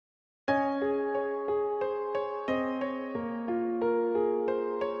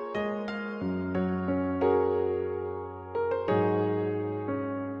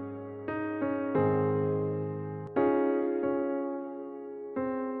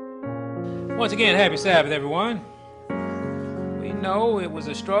Once again, happy Sabbath, everyone. We know it was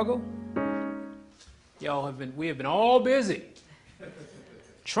a struggle. We have been all busy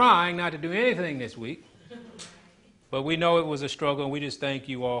trying not to do anything this week. But we know it was a struggle, and we just thank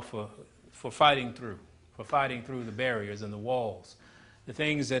you all for fighting through the barriers and the walls, the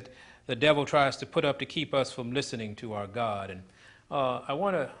things that the devil tries to put up to keep us from listening to our God. And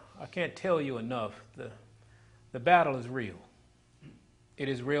I can't tell you enough, the battle is real. It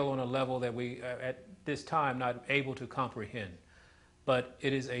is real on a level that we, at this time, not able to comprehend. But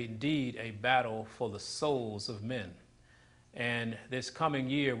it is indeed a battle for the souls of men. And this coming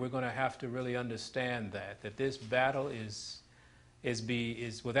year, we're going to have to really understand that this battle is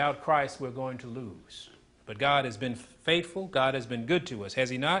without Christ, we're going to lose. But God has been faithful. God has been good to us, has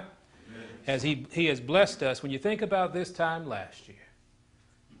He not? Amen. As He has blessed us. When you think about this time last year,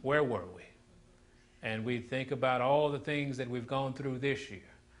 where were we? And we think about all the things that we've gone through this year.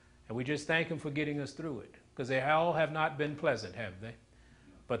 And we just thank Him for getting us through it. Because they all have not been pleasant, have they?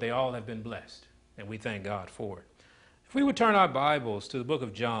 But they all have been blessed. And we thank God for it. If we would turn our Bibles to the book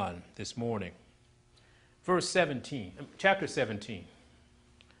of John this morning, chapter 17.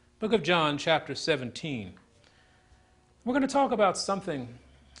 Book of John, chapter 17. We're going to talk about something,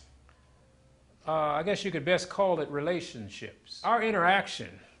 I guess you could best call it relationships. Our interaction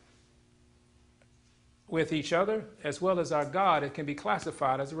with each other, as well as our God, it can be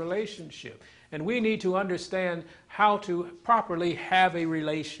classified as a relationship. And we need to understand how to properly have a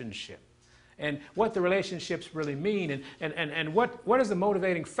relationship and what the relationships really mean and what is the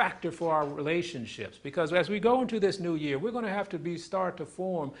motivating factor for our relationships. Because as we go into this new year, we're going to have to start to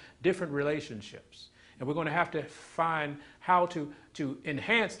form different relationships. And we're going to have to find how to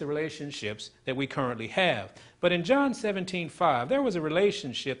enhance the relationships that we currently have. But in John 17:5, there was a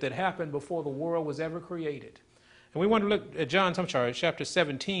relationship that happened before the world was ever created. And we want to look at chapter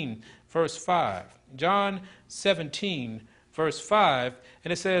 17, verse 5. John 17, verse 5,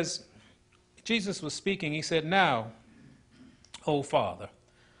 and it says, Jesus was speaking, He said, "Now, O Father,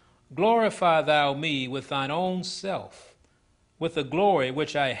 glorify Thou me with Thine own self, with the glory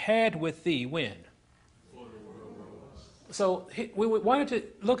which I had with Thee when?" So we wanted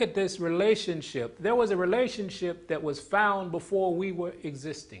to look at this relationship. There was a relationship that was found before we were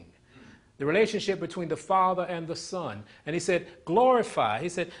existing. The relationship between the Father and the Son. And He said, glorify. He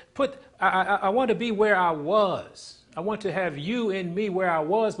said, I want to be where I was. I want to have you in me where I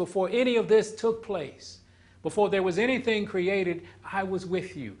was before any of this took place. Before there was anything created, I was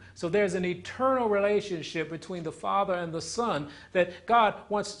with you. So there's an eternal relationship between the Father and the Son that God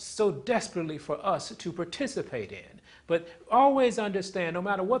wants so desperately for us to participate in. But always understand, no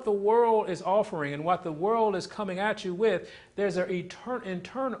matter what the world is offering and what the world is coming at you with, there's an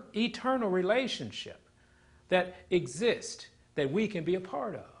eternal relationship that exists that we can be a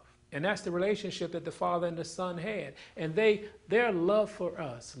part of. And that's the relationship that the Father and the Son had. And their love for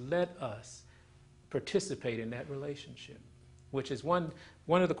us let us participate in that relationship, which is one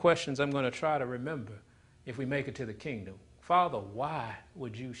of the questions I'm going to try to remember if we make it to the kingdom. Father, why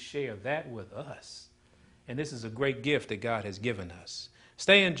would you share that with us? And this is a great gift that God has given us.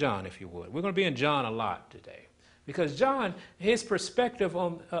 Stay in John, if you would. We're going to be in John a lot today. Because John, his perspective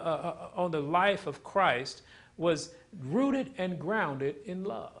on the life of Christ was rooted and grounded in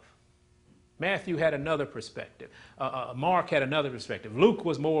love. Matthew had another perspective. Mark had another perspective. Luke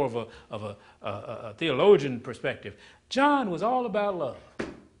was more of a theologian perspective. John was all about love.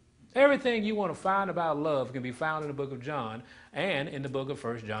 Everything you want to find about love can be found in the book of John and in the book of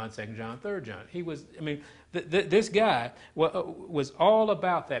 1 John, 2 John, 3 John. This guy was all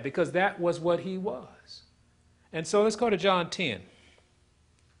about that because that was what he was. And so let's go to John 10.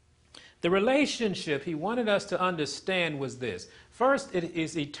 The relationship he wanted us to understand was this. First, it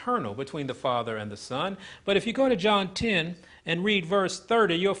is eternal between the Father and the Son. But if you go to John 10 and read verse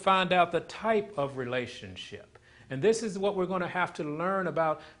 30, you'll find out the type of relationship. And this is what we're going to have to learn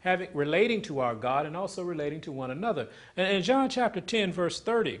about relating to our God and also relating to one another. And in John chapter 10, verse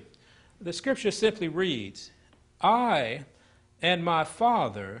 30, the scripture simply reads, "I and my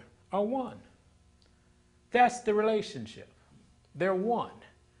Father are one." That's the relationship. They're one.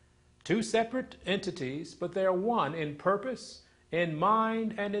 Two separate entities, but they're one in purpose, in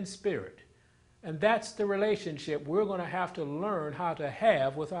mind, and in spirit. And that's the relationship we're going to have to learn how to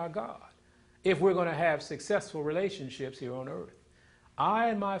have with our God if we're going to have successful relationships here on earth. I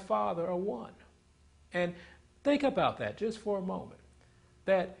and my Father are one. And think about that just for a moment.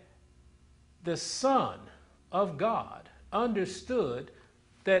 That the Son of God understood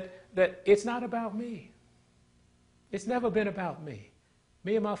that it's not about me. It's never been about me.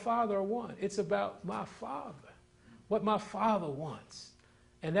 Me and my Father are one. It's about my Father, what my Father wants.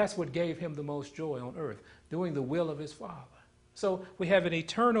 And that's what gave him the most joy on earth, doing the will of his Father. So we have an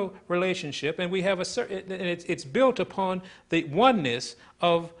eternal relationship, and we have a certain, and it's built upon the oneness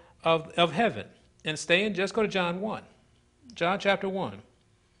of heaven. And just go to John 1. John chapter 1.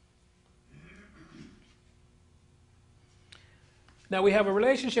 Now we have a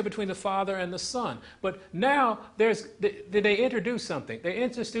relationship between the Father and the Son, but now they introduce something. They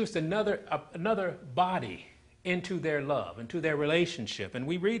introduced another body into their love, into their relationship. And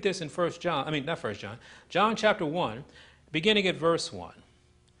we read this in John chapter 1, beginning at verse 1.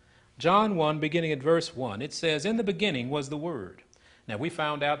 John 1, beginning at verse 1, it says, "In the beginning was the Word." Now we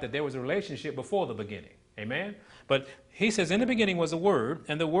found out that there was a relationship before the beginning. Amen? But he says, "In the beginning was the Word,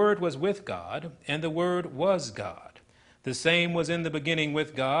 and the Word was with God, and the Word was God. The same was in the beginning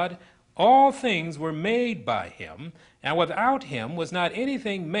with God. All things were made by him, and without him was not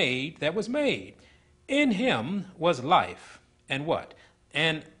anything made that was made. In him was life." And what?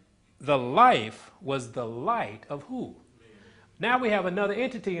 "And the life was the light of" who? Now we have another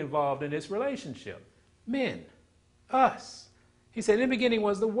entity involved in this relationship. Men. Us. He said, "In the beginning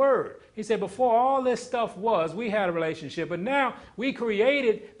was the Word." He said, before all this stuff was, we had a relationship, but now we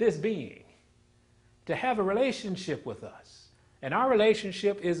created this being to have a relationship with us. And our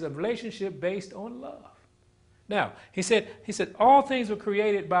relationship is a relationship based on love. Now, he said, all things were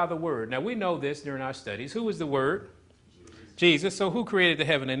created by the Word. Now, we know this during our studies. Who was the Word? Jesus. So who created the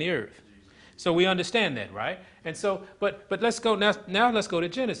heaven and the earth? So we understand that, right? And so, but let's go now let's go to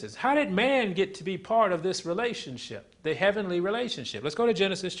Genesis. How did man get to be part of this relationship, the heavenly relationship? Let's go to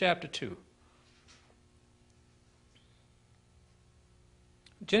Genesis chapter 2.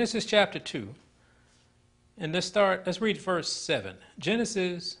 Genesis chapter 2. And let's read verse 7.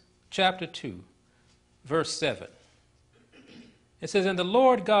 Genesis chapter 2, verse 7. It says, "And the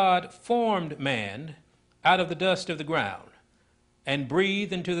Lord God formed man out of the dust of the ground, and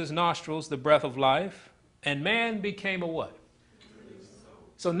breathed into his nostrils the breath of life, and man became a" what?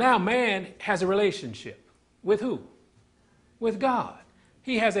 So now man has a relationship. With who? With God.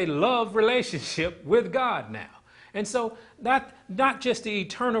 He has a love relationship with God now. And so not just the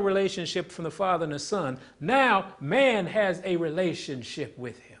eternal relationship from the Father and the Son. Now man has a relationship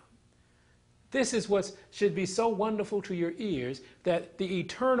with him. This is what should be so wonderful to your ears, that the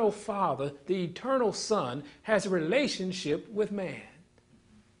eternal Father, the eternal Son, has a relationship with man.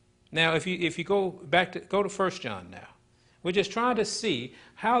 Now, if you go to 1 John now. We're just trying to see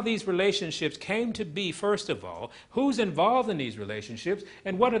how these relationships came to be, first of all, who's involved in these relationships,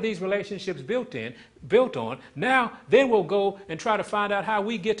 and what are these relationships built on. Now, then we'll go and try to find out how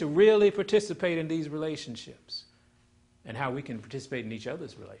we get to really participate in these relationships, and how we can participate in each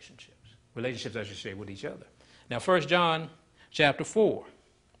other's relationships, I should say, with each other. Now, 1 John chapter 4.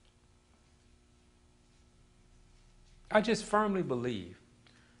 I just firmly believe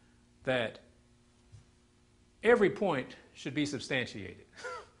that every point should be substantiated.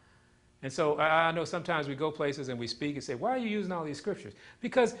 And so I know sometimes we go places and we speak and say, "Why are you using all these scriptures?"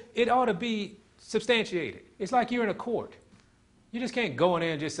 Because it ought to be substantiated. It's like you're in a court. You just can't go in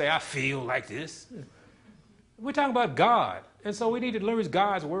there and just say, "I feel like this." We're talking about God. And so we need to learn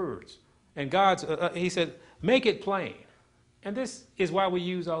God's words. And he said, make it plain. And this is why we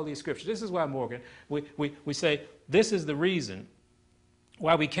use all these scriptures. This is why, Morgan, we say this is the reason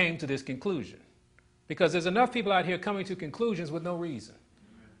why we came to this conclusion. Because there's enough people out here coming to conclusions with no reason.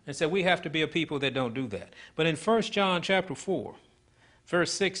 And so we have to be a people that don't do that. But in 1 John chapter 4,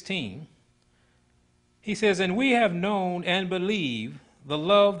 verse 16, he says, "And we have known and believe the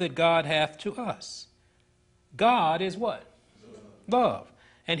love that God hath to us." God is what? Love.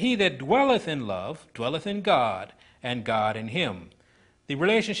 "And he that dwelleth in love dwelleth in God, and God in him." The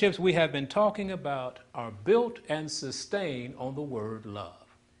relationships we have been talking about are built and sustained on the word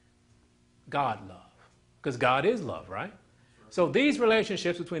love. God love. Because God is love, right? So these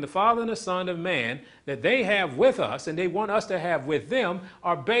relationships between the Father and the Son of man that they have with us and they want us to have with them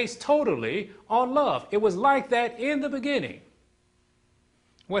are based totally on love. It was like that in the beginning.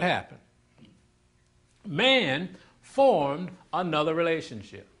 What happened? Man formed another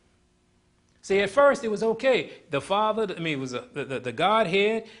relationship. See, at first it was okay. The Father, it was the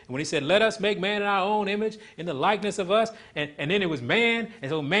Godhead. And when he said, "Let us make man in our own image, in the likeness of us." And then it was man.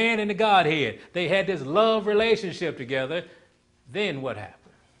 And so man and the Godhead, they had this love relationship together. Then what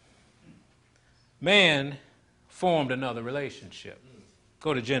happened? Man formed another relationship.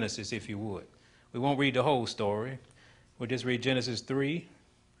 Go to Genesis if you would. We won't read the whole story. We'll just read Genesis 3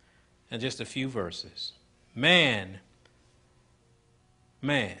 and just a few verses. Man.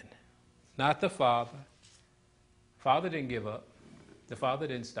 Not the Father. Father didn't give up. The Father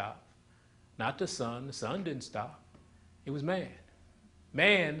didn't stop. Not the Son. The Son didn't stop. It was man.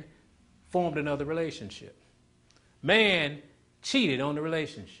 Man formed another relationship. Man cheated on the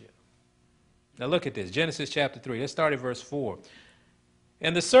relationship. Now look at this, Genesis chapter 3. Let's start at verse 4.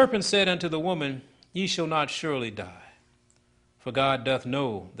 And the serpent said unto the woman, Ye shall not surely die. For God doth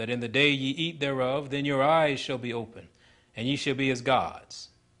know that in the day ye eat thereof, then your eyes shall be open, and ye shall be as gods,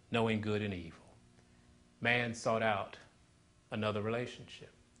 knowing good and evil. Man sought out another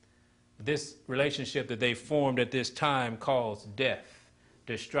relationship. This relationship that they formed at this time caused death,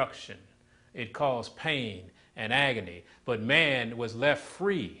 destruction. It caused pain and agony. But man was left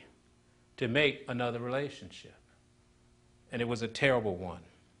free to make another relationship. And it was a terrible one.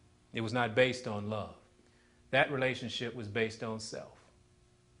 It was not based on love. That relationship was based on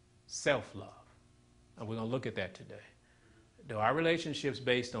self-love. And we're going to look at that today. Do our relationships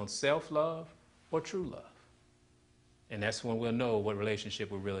based on self-love or true love? And that's when we'll know what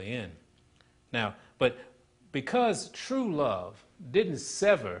relationship we're really in. Now, but because true love didn't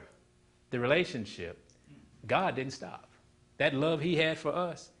sever the relationship, God didn't stop. That love he had for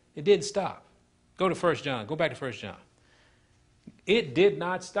us, it didn't stop. Go to 1 John. Go back to 1 John. It did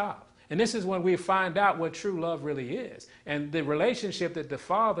not stop. And this is when we find out what true love really is and the relationship that the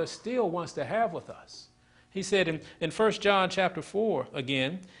Father still wants to have with us. He said in 1 John chapter 4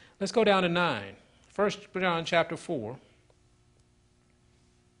 again, let's go down to 9. 1 John chapter 4.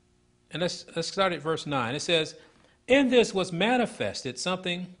 And let's start at verse 9. It says, In this was manifested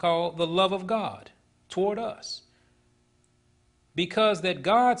something called the love of God toward us. Because that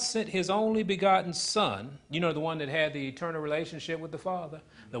God sent his only begotten Son, you know, the one that had the eternal relationship with the Father,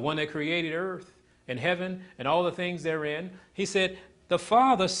 the one that created earth and heaven and all the things therein. He said, the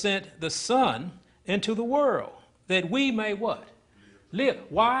Father sent the Son into the world that we may what? Live.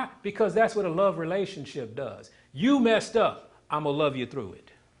 Why? Because that's what a love relationship does. You messed up, I'm going to love you through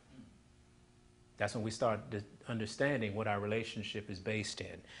it. That's when we start understanding what our relationship is based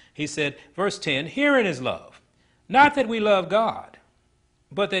in. He said, verse 10, Herein is love. Not that we love God,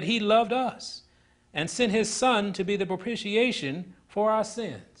 but that he loved us and sent his Son to be the propitiation for our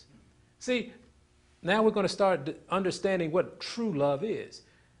sins. See, now we're going to start understanding what true love is.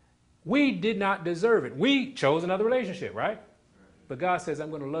 We did not deserve it. We chose another relationship, right? But God says, I'm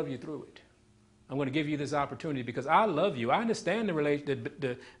going to love you through it. I'm going to give you this opportunity because I love you. I understand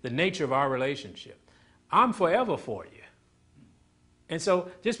the nature of our relationship. I'm forever for you. And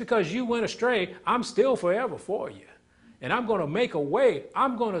so just because you went astray, I'm still forever for you. And I'm going to make a way.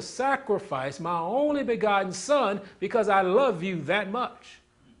 I'm going to sacrifice my only begotten Son because I love you that much.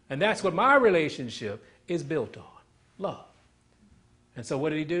 And that's what my relationship is built on, love. And so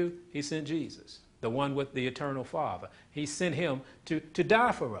what did he do? He sent Jesus, the one with the eternal Father. He sent him to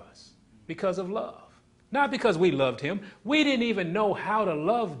die for us because of love. Not because we loved him. We didn't even know how to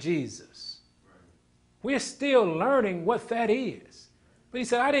love Jesus. We're still learning what that is. But he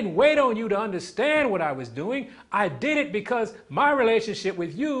said, I didn't wait on you to understand what I was doing. I did it because my relationship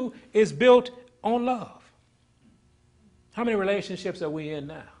with you is built on love. How many relationships are we in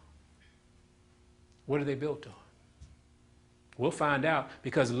now? What are they built on? We'll find out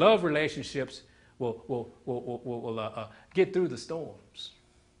because love relationships will get through the storms.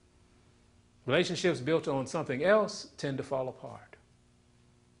 Relationships built on something else tend to fall apart.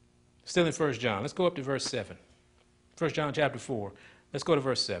 Still in 1 John. Let's go up to verse 7. 1 John chapter 4. Let's go to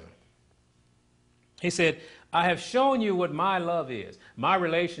verse 7. He said, I have shown you what my love is, my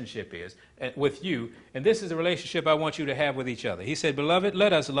relationship is with you, and this is the relationship I want you to have with each other. He said, Beloved,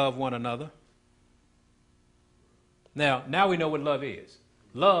 let us love one another. Now we know what love is.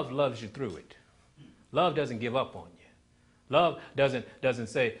 Love loves you through it. Love doesn't give up on you. Love doesn't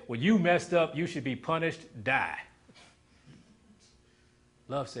say, well, you messed up, you should be punished, die.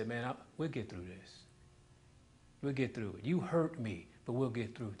 Love said, man, we'll get through this. We'll get through it. You hurt me, but we'll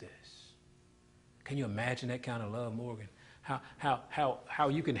get through this. Can you imagine that kind of love, Morgan? How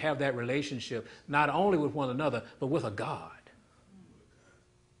you can have that relationship not only with one another, but with a God.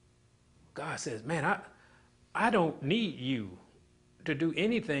 God says, man, I don't need you to do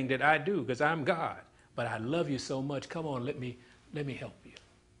anything that I do because I'm God. But I love you so much. Come on, let me help you.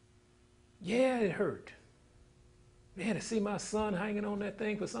 Yeah, it hurt. Man, to see my son hanging on that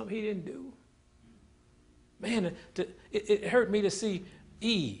thing for something he didn't do. Man, it hurt me to see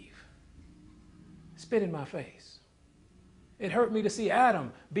Eve spit in my face. It hurt me to see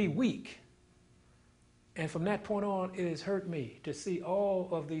Adam be weak. And from that point on, it has hurt me to see all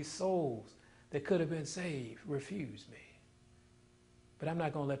of these souls that could have been saved refuse me. But I'm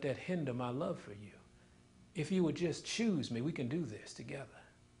not going to let that hinder my love for you. If you would just choose me, we can do this together.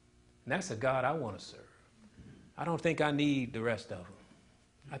 And that's a God I want to serve. I don't think I need the rest of them.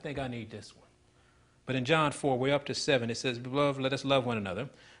 I think I need this one. But in John 4, we're up to 7. It says, beloved, let us love one another.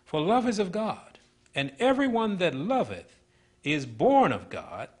 For love is of God, and everyone that loveth is born of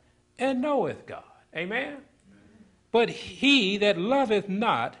God and knoweth God. Amen? But he that loveth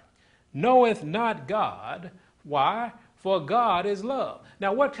not knoweth not God. Why? For God is love.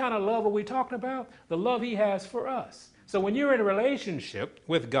 Now, what kind of love are we talking about? The love he has for us. So when you're in a relationship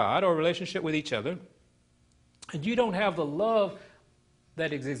with God or a relationship with each other, and you don't have the love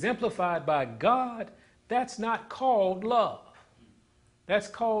that is exemplified by God, that's not called love. That's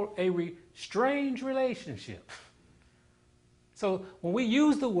called a strange relationship. So when we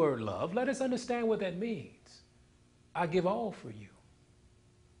use the word love, let us understand what that means. I give all for you.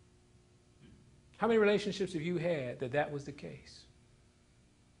 How many relationships have you had that was the case?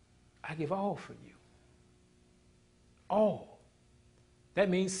 I give all for you. All. That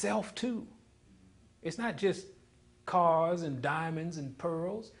means self too. It's not just cars and diamonds and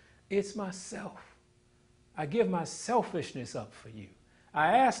pearls. It's myself. I give my selfishness up for you.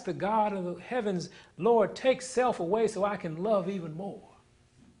 I ask the God of the heavens, Lord, take self away so I can love even more.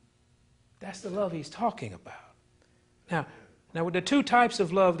 That's the love he's talking about. Now, with the two types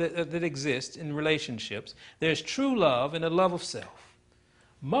of love that exist in relationships, there's true love and the love of self.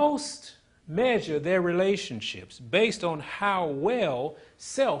 Most measure their relationships based on how well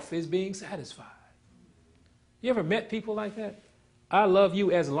self is being satisfied. You ever met people like that? I love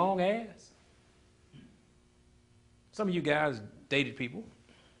you as long as. Some of you guys dated people,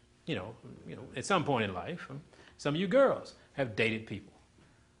 you know, at some point in life. Some of you girls have dated people.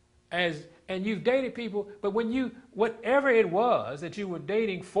 And you've dated people, but when whatever it was that you were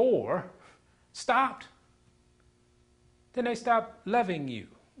dating for stopped, then they stopped loving you.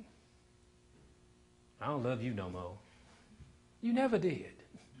 I don't love you no more. You never did.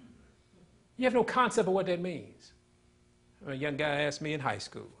 You have no concept of what that means. A young guy asked me in high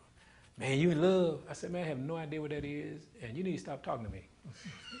school, man, you in love? I said, man, I have no idea what that is, and you need to stop talking to me.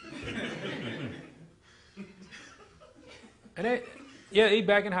 And he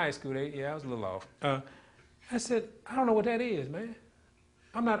back in high school. I was a little off. I said, I don't know what that is, man.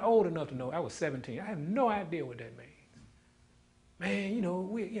 I'm not old enough to know. I was 17. I have no idea what that means. Man,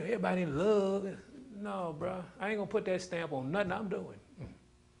 everybody in love. No, bro, I ain't gonna put that stamp on nothing I'm doing.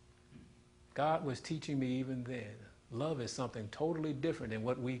 God was teaching me even then. Love is something totally different than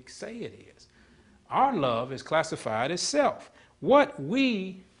what we say it is. Our love is classified as self. What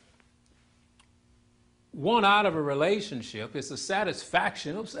we want out of a relationship is the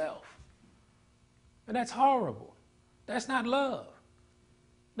satisfaction of self. And that's horrible. That's not love.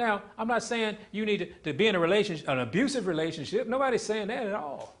 Now, I'm not saying you need to be in a relationship, an abusive relationship. Nobody's saying that at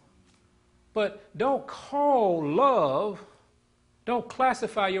all. But don't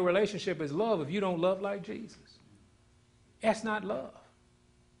classify your relationship as love if you don't love like Jesus. That's not love.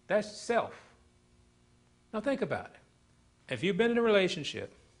 That's self. Now think about it. If you've been in a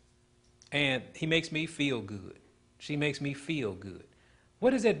relationship and he makes me feel good, she makes me feel good,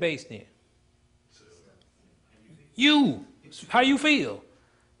 what is that based in? You. How you feel.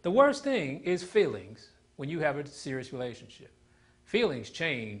 The worst thing is feelings when you have a serious relationship. Feelings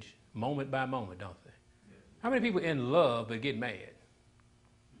change moment by moment, don't they? How many people in love but get mad?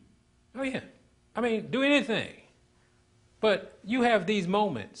 Oh yeah. I mean, do anything. But you have these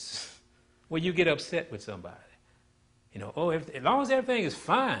moments where you get upset with somebody. As long as everything is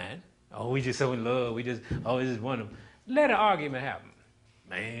fine, we just so in love, this is one of them. Let an argument happen.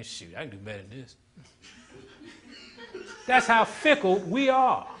 Man, shoot, I can do better than this. That's how fickle we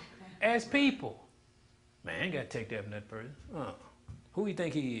are as people. Man, I ain't got to take that from that person. Who you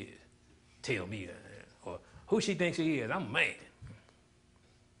think he is? Tell me that. Or who she thinks he is? I'm a man.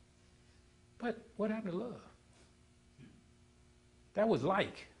 But what happened to love? That was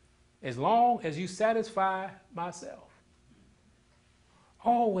like, as long as you satisfy myself.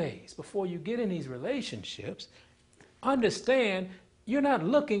 Always, before you get in these relationships, understand you're not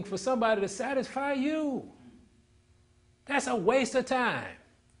looking for somebody to satisfy you. That's a waste of time.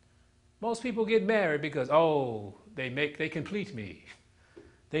 Most people get married because, they complete me.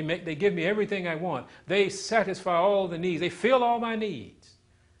 They give me everything I want. They satisfy all the needs. They fill all my needs.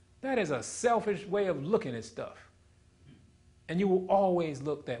 That is a selfish way of looking at stuff. And you will always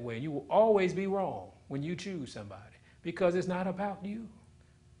look that way. You will always be wrong when you choose somebody because it's not about you.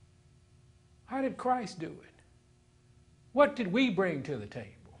 How did Christ do it? What did we bring to the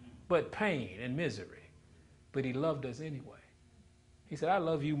table but pain and misery? But he loved us anyway. He said, I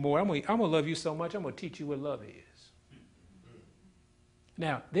love you more. I'm going to love you so much, I'm going to teach you what love is.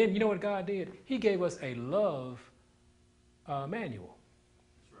 Now, then you know what God did? He gave us a love manual.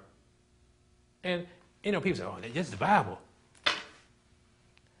 That's right. And, people say, that's the Bible.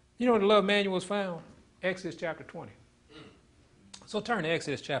 You know where the love manual is found? Exodus chapter 20. So turn to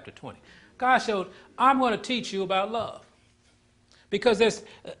Exodus chapter 20. God showed, I'm going to teach you about love. Because there's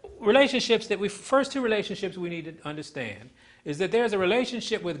relationships that first two relationships we need to understand is that there's a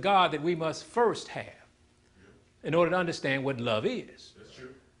relationship with God that we must first have in order to understand what love is. That's true.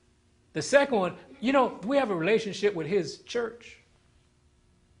 The second one, you know, we have a relationship with his church.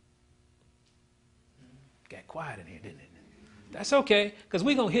 Got quiet in here, didn't it? That's okay, because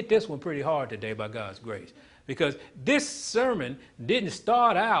we're going to hit this one pretty hard today by God's grace. Because this sermon didn't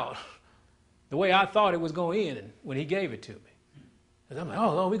start out the way I thought it was going to end when he gave it to me. Because I'm like,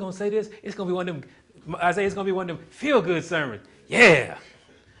 oh, Lord, we're going to say this? It's going to be one of them, I say it's going to be one of them feel-good sermons. Yeah.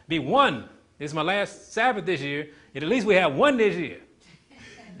 Be one. This is my last Sabbath this year. And at least we have one this year.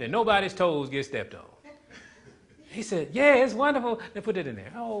 That nobody's toes get stepped on. He said, yeah, it's wonderful. They put it in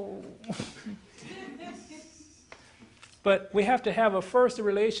there. Oh. But we have to have a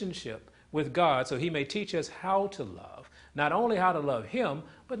relationship with God so he may teach us how to love. Not only how to love him,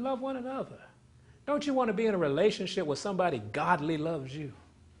 but love one another. Don't you want to be in a relationship where somebody godly loves you?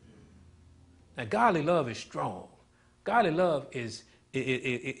 Now, godly love is strong. Godly love is,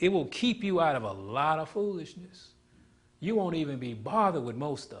 it will keep you out of a lot of foolishness. You won't even be bothered with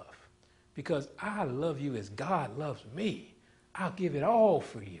most stuff because I love you as God loves me. I'll give it all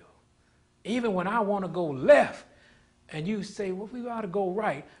for you. Even when I want to go left and you say, well, we ought to go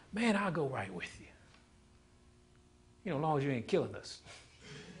right, man, I'll go right with you. You know, as long as you ain't killing us.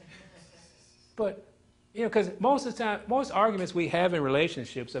 But, you know, because most of the time, most arguments we have in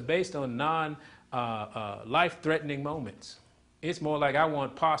relationships are based on life-threatening moments. It's more like I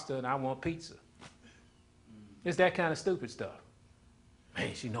want pasta and I want pizza. It's that kind of stupid stuff.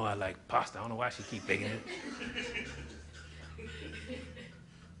 Man, she know I like pasta. I don't know why she keep picking it.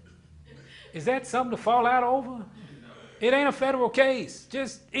 Is that something to fall out over? It ain't a federal case.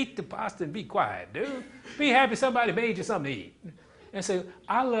 Just eat the pasta and be quiet, dude. Be happy somebody made you something to eat. And say,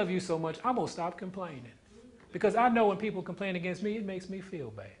 I love you so much, I'm going to stop complaining. Because I know when people complain against me, it makes me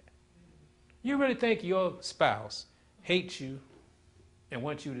feel bad. You really think your spouse hates you and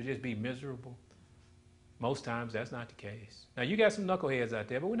wants you to just be miserable? Most times, that's not the case. Now, you got some knuckleheads out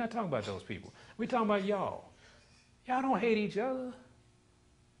there, but we're not talking about those people. We're talking about y'all. Y'all don't hate each other.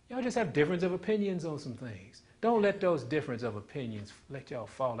 Y'all just have difference of opinions on some things. Don't let those difference of opinions let y'all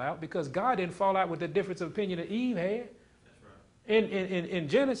fall out, because God didn't fall out with the difference of opinion that Eve had. In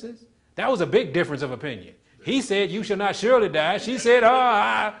Genesis. That was a big difference of opinion. He said, you shall not surely die. She said,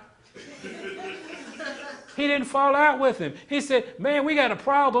 He didn't fall out with him. He said, man, we got a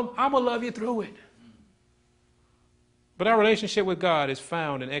problem. I'm going to love you through it. But our relationship with God is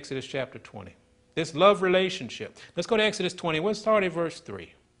found in Exodus chapter 20. This love relationship. Let's go to Exodus 20. We'll start at verse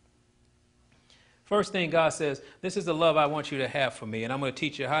 3. First thing God says, this is the love I want you to have for me, and I'm going to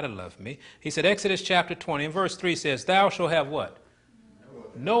teach you how to love me. He said, Exodus chapter 20, and verse 3 says, thou shalt have what?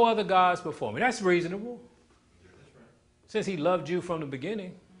 No other gods before me. That's reasonable. Since he loved you from the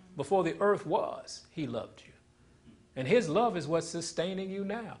beginning, before the earth was, he loved you. And his love is what's sustaining you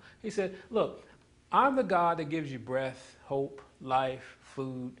now. He said, look, I'm the God that gives you breath, hope, life,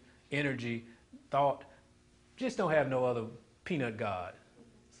 food, energy, thought. Just don't have no other peanut God.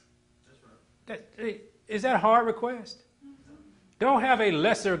 Is that a hard request? Don't have a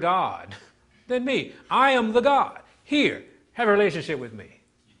lesser God than me. I am the God. Here, have a relationship with me.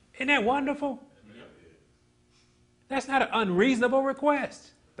 Isn't that wonderful? That's not an unreasonable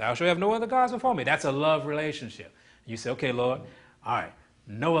request. Thou shalt have no other gods before me. That's a love relationship. You say, okay, Lord, all right,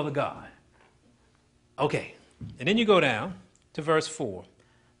 no other God. Okay. And then you go down to verse 4.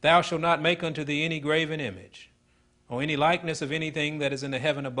 Thou shalt not make unto thee any graven image, or any likeness of anything that is in the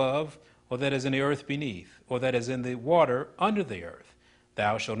heaven above, or that is in the earth beneath, or that is in the water under the earth.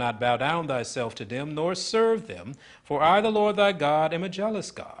 Thou shalt not bow down thyself to them, nor serve them. For I, the Lord thy God, am a jealous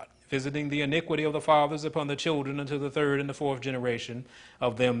God, visiting the iniquity of the fathers upon the children unto the third and the fourth generation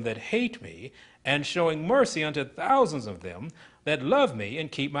of them that hate me, and showing mercy unto thousands of them that love me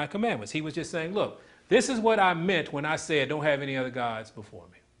and keep my commandments. He was just saying, look, this is what I meant when I said don't have any other gods before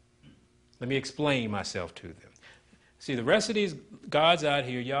me. Let me explain myself to them. See, the rest of these gods out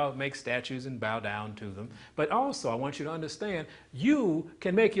here, y'all make statues and bow down to them. But also, I want you to understand, you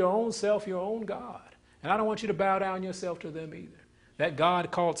can make your own self your own God. And I don't want you to bow down yourself to them either. That God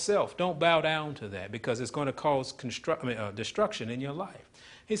called self, don't bow down to that, because it's going to cause destruction in your life.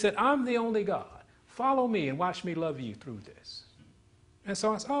 He said, I'm the only God. Follow me and watch me love you through this. And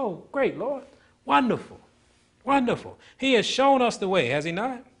so I said, oh, great, Lord. Wonderful. Wonderful. He has shown us the way, has he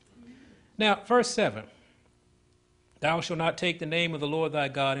not? Now, verse 7. Thou shalt not take the name of the Lord thy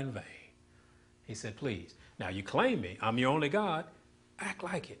God in vain. He said, please. Now, you claim me. I'm your only God. Act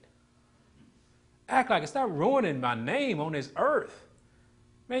like it. Act like it. Stop ruining my name on this earth.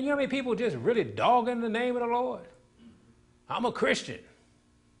 Man, you know how many people just really dogging the name of the Lord? I'm a Christian.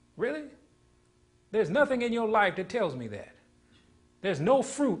 Really? There's nothing in your life that tells me that. There's no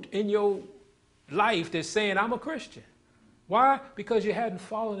fruit in your life that's saying I'm a Christian. Why? Because you hadn't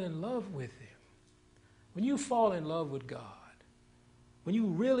fallen in love with him. When you fall in love with God, when you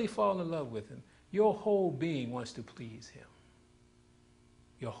really fall in love with him, your whole being wants to please him.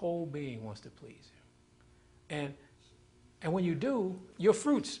 Your whole being wants to please him. And when you do, your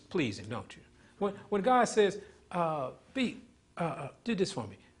fruit's pleasing, don't you? When God says, do this for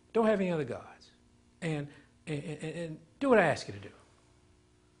me. Don't have any other gods. And do what I ask you to do.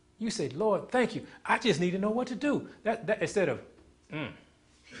 You say, Lord, thank you. I just need to know what to do. That instead of,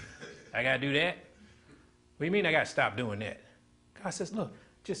 I got to do that? What do you mean I got to stop doing that? God says, look,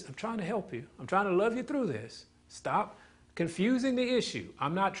 I'm trying to help you. I'm trying to love you through this. Stop confusing the issue.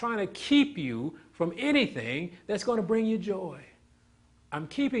 I'm not trying to keep you from anything that's going to bring you joy. I'm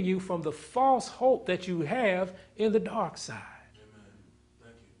keeping you from the false hope that you have in the dark side. Amen.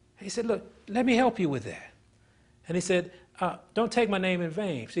 Thank you. He said, look, let me help you with that. And he said, don't take my name in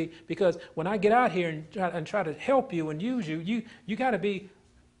vain. See, because when I get out here and try to help you and use you, you got to be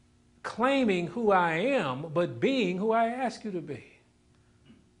claiming who I am, but being who I ask you to be.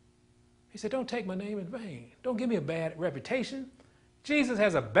 He said, don't take my name in vain. Don't give me a bad reputation. Jesus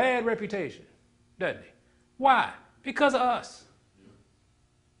has a bad reputation, doesn't he? Why? Because of us.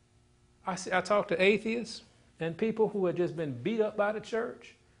 I talk to atheists and people who have just been beat up by the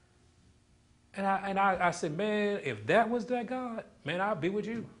church. And I said, man, if that was that God, man, I'd be with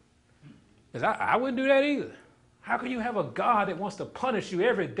you. Because I wouldn't do that either. How can you have a God that wants to punish you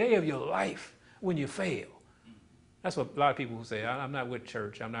every day of your life when you fail? That's what a lot of people who say, I'm not with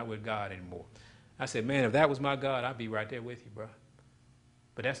church, I'm not with God anymore. I said, man, if that was my God, I'd be right there with you, bro.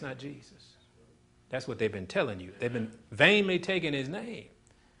 But that's not Jesus. That's what they've been telling you. They've been vainly taking his name.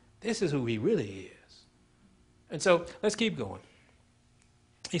 This is who he really is. And so let's keep going.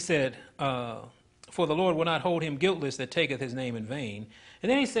 He said, for the Lord will not hold him guiltless that taketh his name in vain.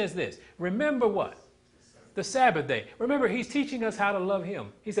 And then he says this, remember what? The Sabbath day. Remember, he's teaching us how to love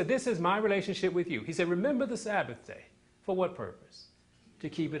him. He said, this is my relationship with you. He said, remember the Sabbath day. For what purpose? To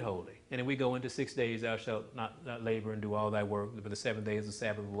keep it holy. And then we go into 6 days, thou shalt not labor and do all thy work. But the 7th day is the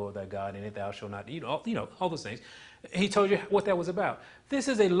Sabbath of the Lord thy God. In it thou shalt not eat. All those things. He told you what that was about. This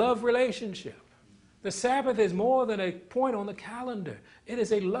is a love relationship. The Sabbath is more than a point on the calendar. It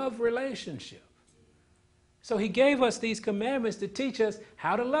is a love relationship. So he gave us these commandments to teach us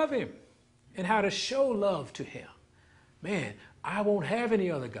how to love him and how to show love to him. Man, I won't have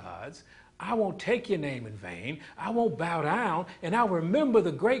any other gods. I won't take your name in vain. I won't bow down, and I'll remember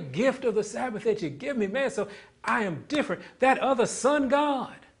the great gift of the Sabbath that you give me, man. So I am different. That other sun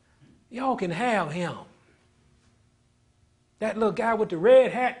god, y'all can have him. That little guy with the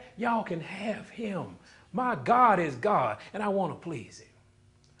red hat, y'all can have him. My God is God, and I want to please him.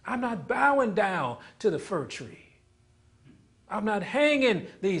 I'm not bowing down to the fir tree. I'm not hanging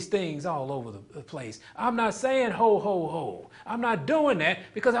these things all over the place. I'm not saying ho, ho, ho. I'm not doing that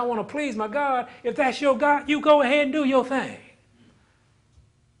because I want to please my God. If that's your God, you go ahead and do your thing.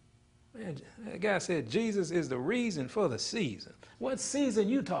 Man, that guy said Jesus is the reason for the season. What season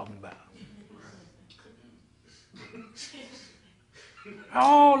you talking about?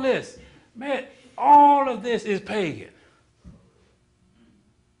 All this, man, all of this is pagan.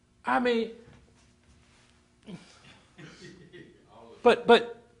 I mean,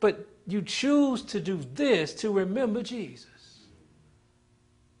 but you choose to do this to remember Jesus.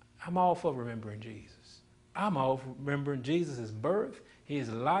 I'm all for remembering Jesus. I'm all for remembering Jesus' birth, his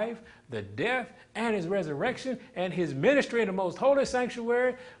life, the death, and his resurrection, and his ministry in the most holy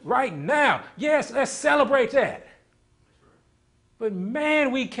sanctuary right now. Yes, let's celebrate that. But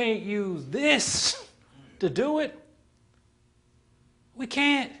man, we can't use this to do it. We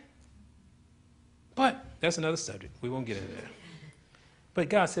can't. But that's another subject. We won't get into that. But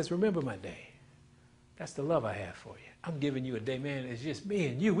God says, remember my day. That's the love I have for you. I'm giving you a day, man. It's just me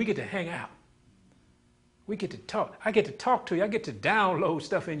and you. We get to hang out. We get to talk. I get to talk to you. I get to download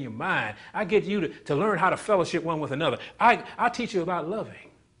stuff in your mind. I get you to learn how to fellowship one with another. I teach you about loving.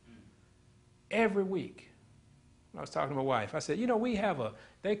 Every week. I was talking to my wife. I said, we have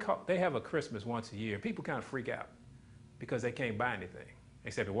they have a Christmas once a year. People kind of freak out because they can't buy anything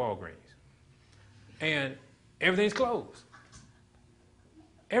except at Walgreens. And everything's closed.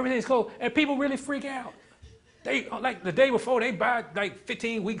 Everything's closed. And people really freak out. They, like the day before, they buy like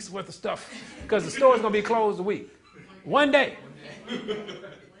 15 weeks worth of stuff because the store's going to be closed a week. One day.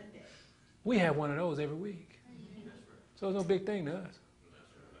 We have one of those every week. So it's no big thing to us.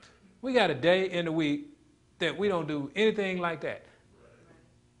 We got a day in the week that we don't do anything like that.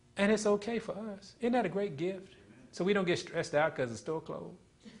 And it's okay for us. Isn't that a great gift? So we don't get stressed out because the store closed.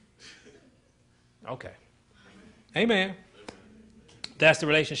 Okay. Amen. That's the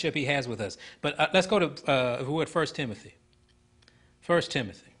relationship he has with us. But let's go to, we're at 1 Timothy. 1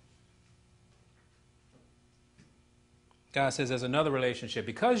 Timothy. God says there's another relationship.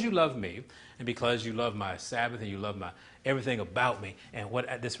 Because you love me, and because you love my Sabbath, and you love my everything about me, and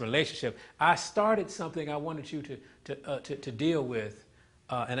what this relationship, I started something I wanted you to deal with.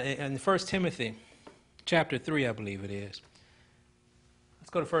 And in 1 Timothy chapter 3, I believe it is. Let's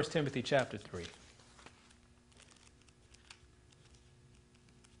go to 1 Timothy chapter 3.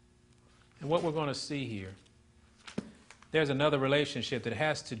 And what we're going to see here, there's another relationship that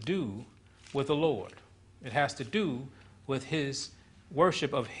has to do with the Lord. It has to do with his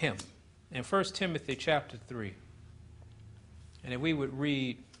worship of him. In 1 Timothy chapter 3, and if we would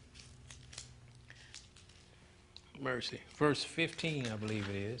read, verse 15, I believe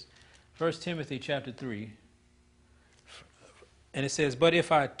it is. 1 Timothy chapter 3, and it says, but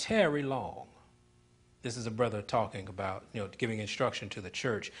if I tarry long, this is a brother talking about, giving instruction to the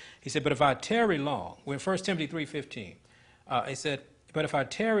church. He said, but if I tarry long, we're in 1 Timothy 3:15. He said, but if I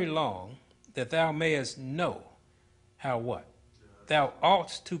tarry long, that thou mayest know how what? Thou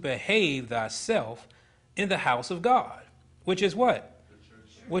oughtest to behave thyself in the house of God, which is what?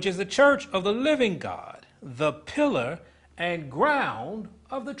 Which is the church of the living God, the pillar and ground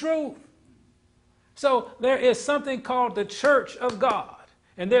of the truth. So there is something called the church of God,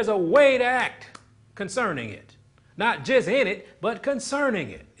 and there's a way to act concerning it. Not just in it, but concerning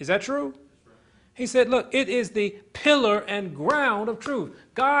it. Is that true? He said, look, it is the pillar and ground of truth.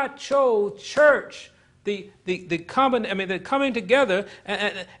 God chose church, the coming together,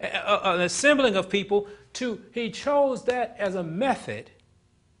 an assembling of people, he chose that as a method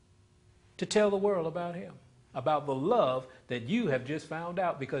to tell the world about him, about the love that you have just found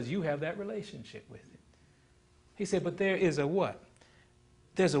out because you have that relationship with him. He said, but there is a what?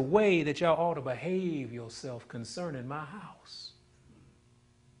 There's a way that y'all ought to behave yourself concerning my house.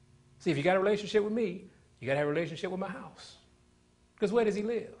 See, if you got a relationship with me, you got to have a relationship with my house. Because where does he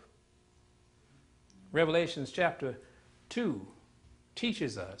live? Revelations chapter 2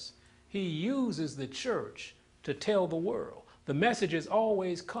 teaches us he uses the church to tell the world. The messages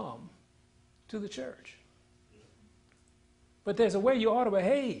always come to the church. But there's a way you ought to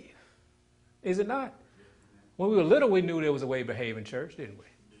behave, is it not? When we were little, we knew there was a way to behave in church, didn't we?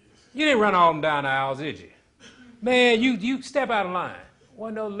 You didn't run all them down the aisles, did you? Man, you step out of line.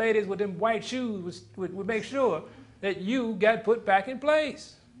 One of those ladies with them white shoes would make sure that you got put back in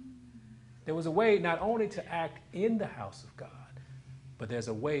place. There was a way not only to act in the house of God, but there's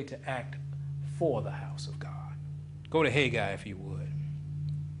a way to act for the house of God. Go to Haggai, if you would.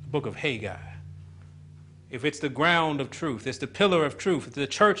 The book of Haggai. If it's the ground of truth, it's the pillar of truth, it's the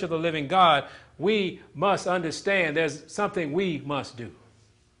church of the living God, we must understand there's something we must do.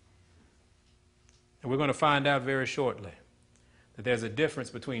 And we're going to find out very shortly that there's a difference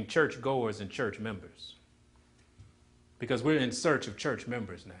between church goers and church members. Because we're in search of church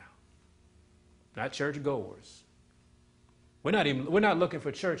members now, not church goers. We're not looking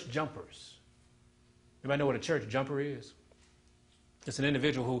for church jumpers. Anybody know what a church jumper is? It's an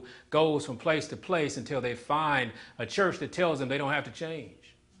individual who goes from place to place until they find a church that tells them they don't have to change.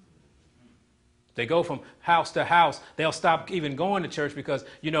 They go from house to house. They'll stop even going to church because,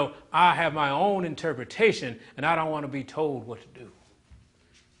 I have my own interpretation and I don't want to be told what to do.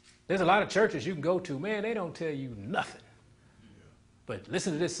 There's a lot of churches you can go to, man, they don't tell you nothing. But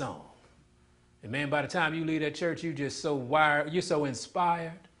listen to this song. And man, by the time you leave that church, you're just so wired, you're so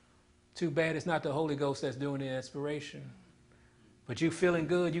inspired. Too bad it's not the Holy Ghost that's doing the inspiration. But you feeling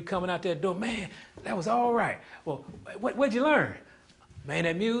good, you coming out there doing, man, that was all right. Well, what'd you learn? Man,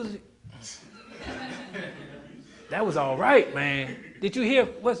 that music. That was all right, man. Did you hear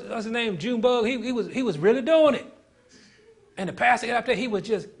what's his name? Junebug. He was really doing it. And the pastor got up there. He was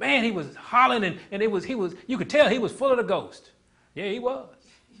just, man. He was hollering, and you could tell he was full of the ghost. Yeah, he was.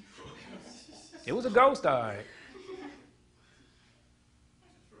 It was a ghost, all right.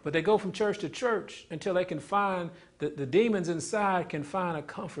 But they go from church to church until they can find the demons inside can find a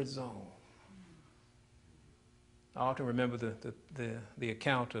comfort zone. I often remember the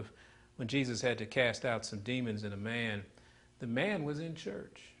account of when Jesus had to cast out some demons in a man. The man was in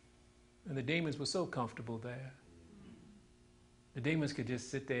church, and the demons were so comfortable there. The demons could just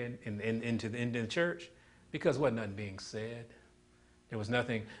sit there in the church because there wasn't nothing being said. There was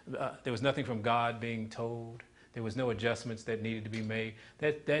nothing from God being told. There was no adjustments that needed to be made.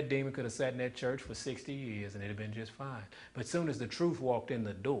 That demon could have sat in that church for 60 years and it'd have been just fine. But as soon as the truth walked in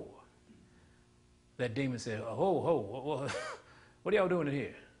the door, that demon said, oh, what are y'all doing in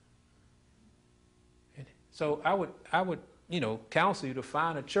here? And so I would, counsel you to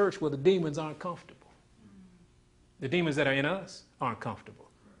find a church where the demons aren't comfortable. The demons that are in us aren't comfortable.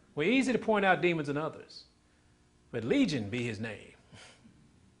 We're easy to point out demons in others, but Legion be his name.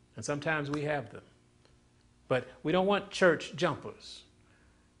 And sometimes we have them. But we don't want church jumpers.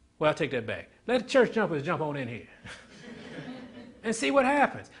 Well, I'll take that back. Let the church jumpers jump on in here and see what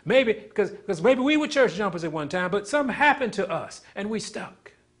happens. Maybe, because maybe we were church jumpers at one time, but something happened to us and we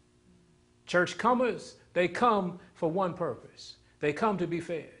stuck. Church comers, they come for one purpose. They come to be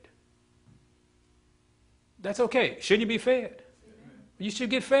fed. That's okay. Shouldn't you be fed? You should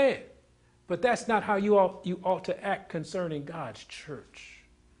get fed. But that's not how you ought to act concerning God's church.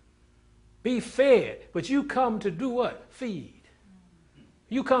 Be fed, but you come to do what? Feed.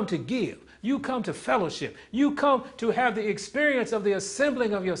 You come to give. You come to fellowship. You come to have the experience of the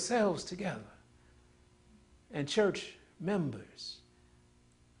assembling of yourselves together. And church members,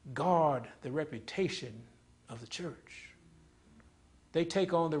 guard the reputation of the church. They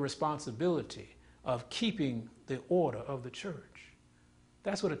take on the responsibility of keeping the order of the church.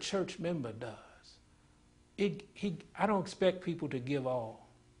 That's what a church member does. I don't expect people to give all.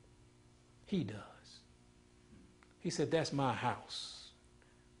 He does. He said, that's my house.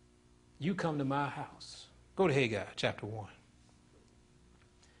 You come to my house. Go to Haggai chapter 1.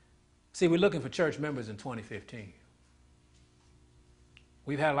 See, we're looking for church members in 2015.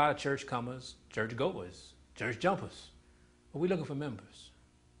 We've had a lot of church comers, church goers, church jumpers. But we're looking for members.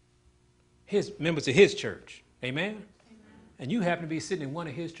 Members of his church. Amen? Amen? And you happen to be sitting in one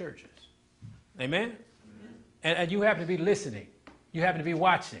of his churches. Amen? Amen. And you happen to be listening. You happen to be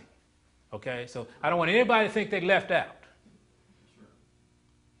watching. Okay, so I don't want anybody to think they left out.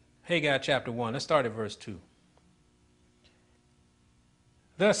 Haggai chapter 1, let's start at verse 2.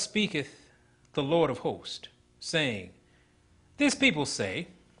 Thus speaketh the Lord of hosts, saying, this people say,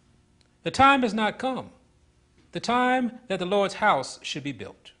 the time is not come, the time that the Lord's house should be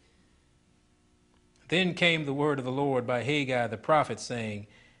built. Then came the word of the Lord by Haggai the prophet, saying,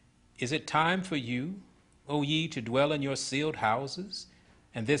 is it time for you, O ye, to dwell in your sealed houses,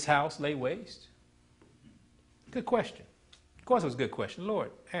 and this house lay waste? Good question. Of course it was a good question. Lord,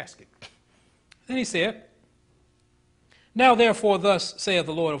 ask it. Then he said, now therefore thus saith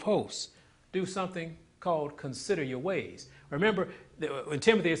the Lord of hosts, do something called consider your ways. Remember when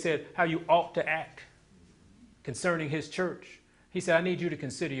Timothy said how you ought to act concerning his church. He said, I need you to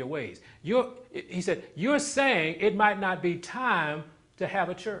consider your ways. He said, you're saying it might not be time to have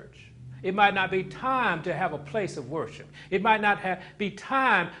a church. It might not be time to have a place of worship. It might not be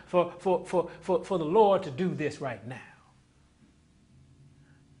time for the Lord to do this right now.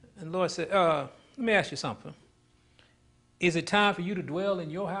 And the Lord said, let me ask you something. Is it time for you to dwell in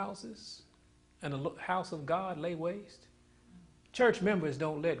your houses and the house of God lay waste? Church members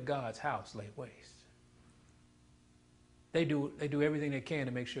don't let God's house lay waste. They do everything they can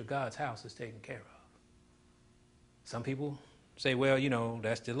to make sure God's house is taken care of. Some people say, well,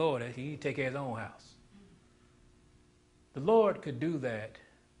 that's the Lord. He take care of his own house. The Lord could do that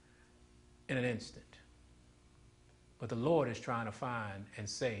in an instant. But the Lord is trying to find and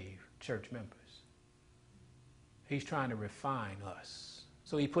save church members. He's trying to refine us.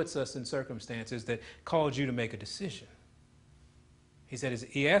 So he puts us in circumstances that cause you to make a decision. He said,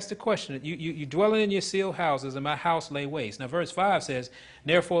 he asked the question, you dwelling in your sealed houses, and my house lay waste. Now verse 5 says,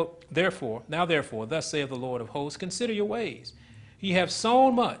 therefore, thus saith the Lord of hosts, consider your ways. Ye have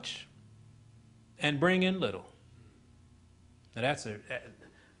sown much and bring in little. Now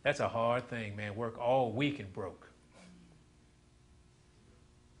that's a hard thing, man. Work all week and broke.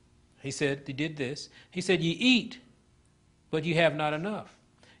 He said, he did this. He said, ye eat, but ye have not enough.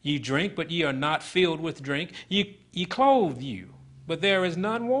 Ye drink, but ye are not filled with drink. Ye clothe you, but there is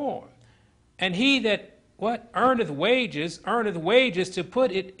none warm. And he that, earneth wages to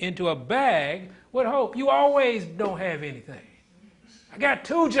put it into a bag with hope. You always don't have anything. I got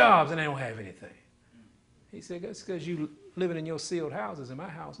 2 jobs and I don't have anything. He said, that's because you living in your sealed houses and my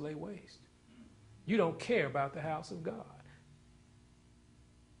house lay waste. You don't care about the house of God.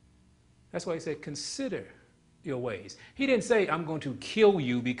 That's why he said, consider your ways. He didn't say, I'm going to kill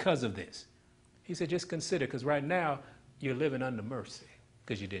you because of this. He said, just consider, because right now you're living under mercy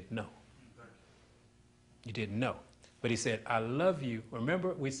because you didn't know. You didn't know. But he said, I love you.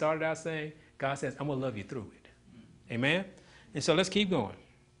 Remember, we started out saying, God says, I'm going to love you through it. Amen? And so let's keep going.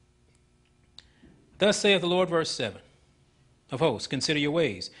 Thus saith the Lord, verse 7 of hosts, consider your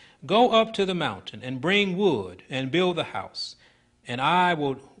ways. Go up to the mountain and bring wood and build the house, and I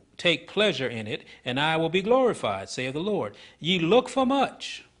will take pleasure in it, and I will be glorified, saith the Lord. Ye look for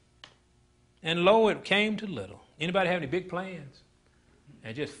much, And lo, it came to little. Anybody have any big plans?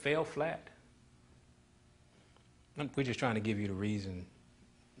 And it just fell flat. We're just trying to give you the reason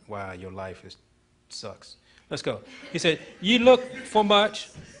why your life sucks. Let's go. He said, ye look for much,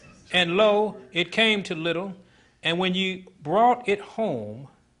 and lo, it came to little. And when you brought it home,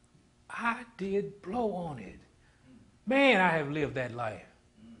 I did blow on it. Man, I have lived that life.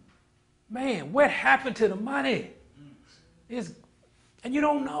 Man, what happened to the money? And you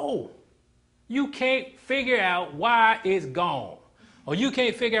don't know. You can't figure out why it's gone. Or you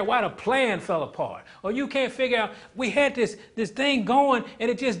can't figure out why the plan fell apart. Or you can't figure out, we had this thing going and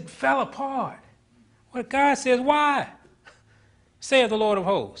it just fell apart. Well, God says, why? Saith the Lord of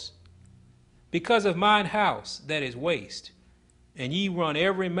hosts, because of mine house that is waste, and ye run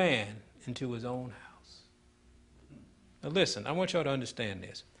every man into his own house. Now listen, I want y'all to understand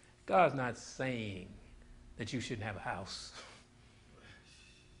this. God's not saying that you shouldn't have a house.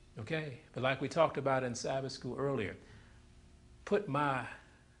 Okay? But like we talked about in Sabbath school earlier, put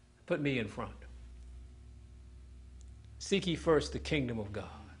me in front. Seek ye first the kingdom of God,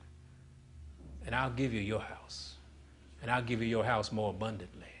 and I'll give you your house. And I'll give you your house more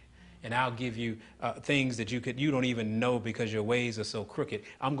abundantly. And I'll give you things that you don't even know because your ways are so crooked.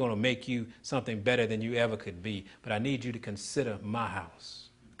 I'm going to make you something better than you ever could be. But I need you to consider my house.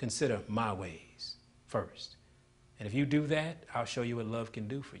 Consider my ways first. And if you do that, I'll show you what love can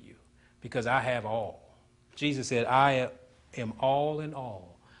do for you. Because I have all. Jesus said, I am all in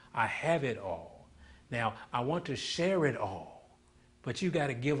all. I have it all. Now, I want to share it all. But you got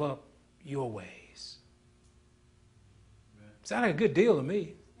to give up your ways. Sounds like a good deal to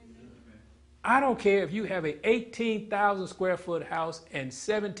me. I don't care if you have an 18,000 square foot house and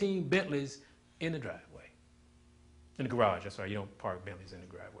 17 Bentleys in the driveway. In the garage, I'm sorry, you don't park Bentleys in the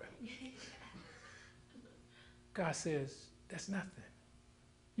driveway. God says, that's nothing.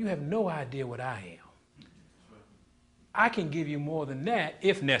 You have no idea what I am. I can give you more than that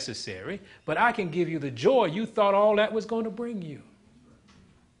if necessary, but I can give you the joy you thought all that was going to bring you.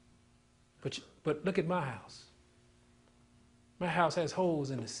 But look at my house. My house has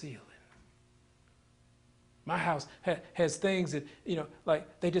holes in the ceiling. My house has things that,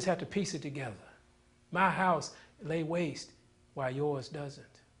 like they just have to piece it together. My house lay waste while yours doesn't.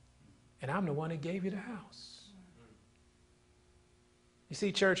 And I'm the one that gave you the house. You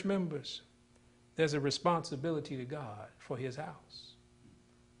see, church members, there's a responsibility to God for his house.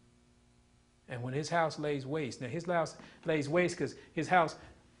 And when his house lays waste, now his house lays waste because his house,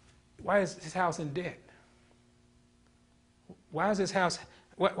 why is his house in debt? Why is his house,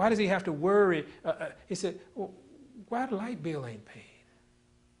 why does he have to worry? He said, well, why the light bill ain't paid?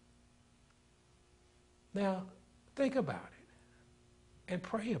 Now, think about it and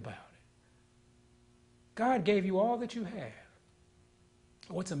pray about it. God gave you all that you have.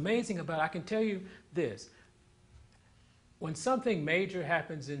 What's amazing about it, I can tell you this. When something major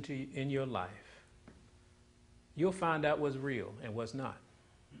happens in your life, you'll find out what's real and what's not.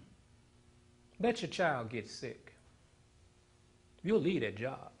 Let your child get sick. You'll leave that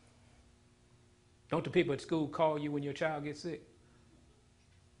job. Don't the people at school call you when your child gets sick?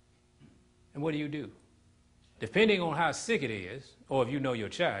 And what do? Depending on how sick it is, or if you know your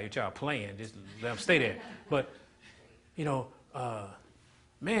child playing, just let them stay there. But,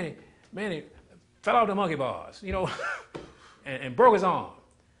 Manny fell off the monkey bars, and broke his arm.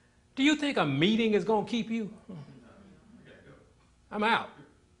 Do you think a meeting is going to keep you? I'm out.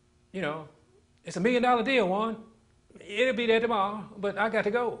 It's $1 million deal, Juan. It'll be there tomorrow, but I got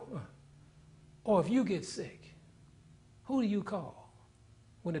to go. Or if you get sick, who do you call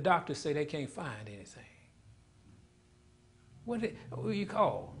when the doctors say they can't find anything? Who do you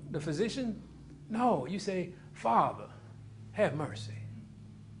call? The physician? No, you say, Father, have mercy.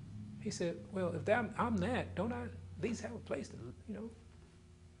 He said, well, if I'm that, don't I at least have a place to,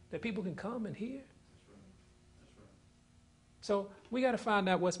 that people can come and hear? That's right. So we got to find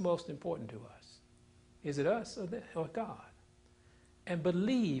out what's most important to us. Is it us or God? And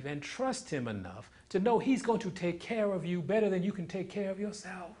believe and trust him enough to know he's going to take care of you better than you can take care of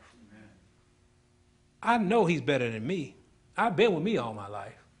yourself. Amen. I know he's better than me. I've been with me all my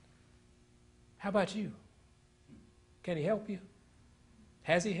life. How about you? Can he help you?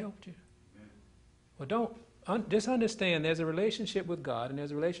 Has he helped you? Amen. Well, just understand there's a relationship with God and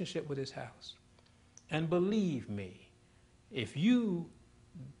there's a relationship with his house. And believe me, if you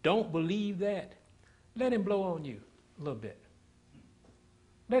don't believe that, let him blow on you a little bit.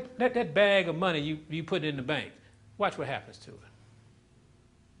 Let that bag of money you put in the bank, watch what happens to it.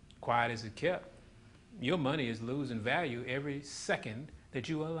 Quiet as it kept, your money is losing value every second that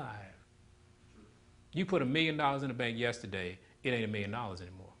you're alive. You put $1 million in the bank yesterday, it ain't $1 million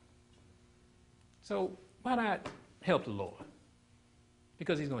anymore. So why not help the Lord?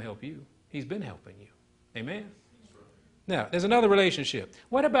 Because he's going to help you. He's been helping you. Amen? Now, there's another relationship.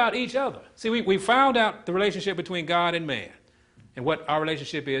 What about each other? See, we found out the relationship between God and man and what our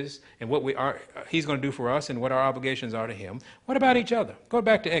relationship is and what he's going to do for us and what our obligations are to him. What about each other? Go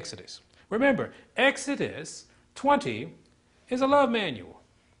back to Exodus. Remember, Exodus 20 is a love manual.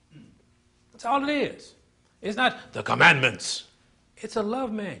 That's all it is. It's not the commandments. It's a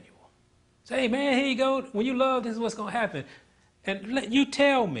love manual. Say, hey, man, here you go. When you love, this is what's going to happen. And you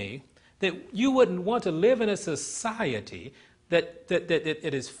tell me that you wouldn't want to live in a society that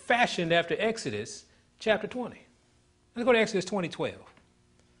it is fashioned after Exodus chapter 20. Let's go to Exodus 20:12.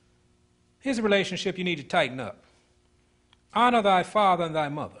 Here's a relationship you need to tighten up. Honor thy father and thy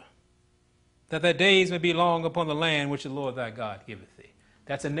mother, that thy days may be long upon the land which the Lord thy God giveth thee.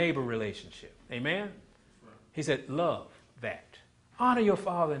 That's a neighbor relationship. Amen? He said, love that. Honor your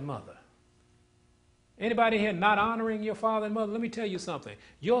father and mother. Anybody here not honoring your father and mother? Let me tell you something.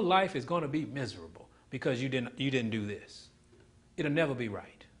 Your life is going to be miserable because you didn't do this. It'll never be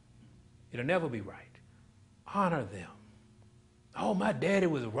right. It'll never be right. Honor them. Oh, my daddy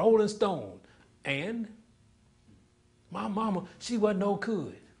was a Rolling Stone. And my mama, she wasn't no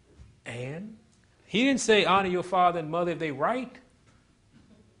good. And he didn't say honor your father and mother if they right.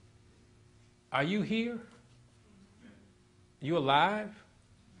 Are you here? You alive?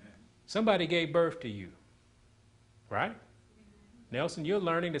 Somebody gave birth to you, right? Nelson, you're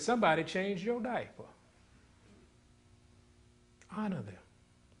learning that somebody changed your diaper. Honor them.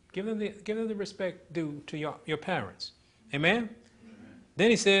 Give them the respect due to your parents. Amen? Amen? Then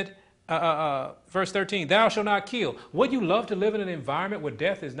he said, verse 13, thou shalt not kill. Would you love to live in an environment where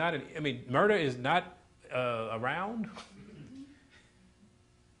death is not, murder is not around?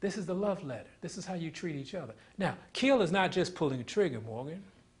 This is the love letter. This is how you treat each other. Now, kill is not just pulling a trigger, Morgan.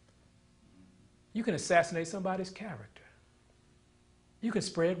 You can assassinate somebody's character. You can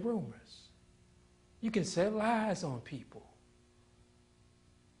spread rumors. You can set lies on people.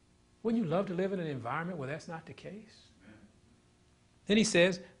 Wouldn't you love to live in an environment where that's not the case? Amen. Then he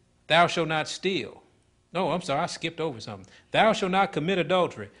says, thou shalt not steal. No, I'm sorry, I skipped over something. Thou shalt not commit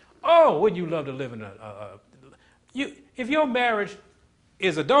adultery. Oh, wouldn't you love to live in if your marriage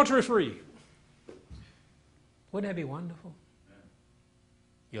is adultery free, wouldn't that be wonderful? Amen.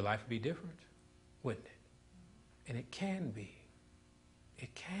 Your life would be different, wouldn't it? And it can be.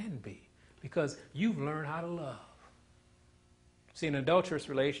 It can be. Because you've learned how to love. See, in adulterous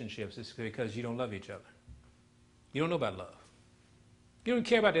relationships, it's because you don't love each other. You don't know about love. You don't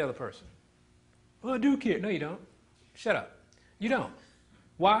care about the other person. Well, I do care. No, you don't. Shut up. You don't.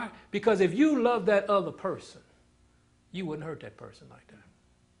 Why? Because if you love that other person, you wouldn't hurt that person like that.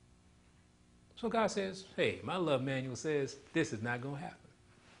 So God says, hey, my love manual says this is not going to happen.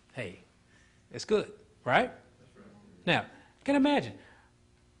 Hey, it's good, right? Now, can you imagine?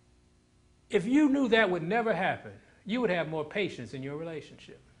 If you knew that would never happen, you would have more patience in your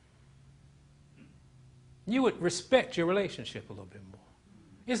relationship. You would respect your relationship a little bit more.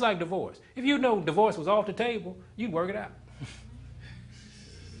 It's like divorce. If you know divorce was off the table, you'd work it out.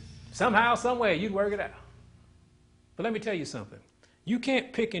 Somehow, some way, you'd work it out. But let me tell you something. You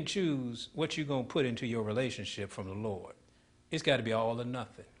can't pick and choose what you're going to put into your relationship from the Lord. It's got to be all or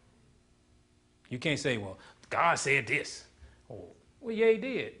nothing. You can't say, well, God said this. Oh, well, yeah, he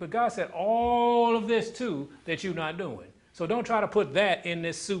did. But God said all of this, too, that you're not doing. So don't try to put that in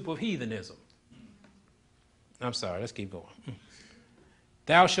this soup of heathenism. I'm sorry. Let's keep going.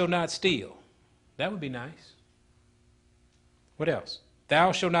 Thou shalt not steal. That would be nice. What else?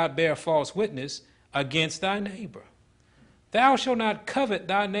 Thou shalt not bear false witness against thy neighbor. Thou shalt not covet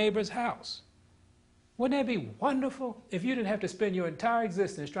thy neighbor's house. Wouldn't that be wonderful if you didn't have to spend your entire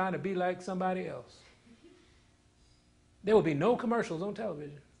existence trying to be like somebody else? There would be no commercials on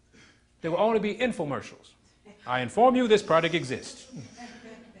television. There will only be infomercials. I inform you this product exists.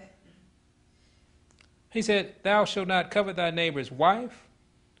 He said, thou shalt not covet thy neighbor's wife.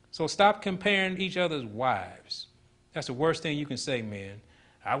 So stop comparing each other's wives. That's the worst thing you can say, man.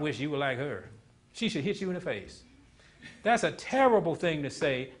 I wish you were like her. She should hit you in the face. That's a terrible thing to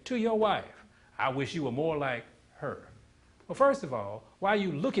say to your wife. I wish you were more like her. Well, first of all, why are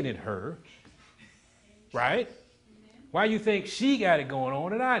you looking at her? Right? Why you think she got it going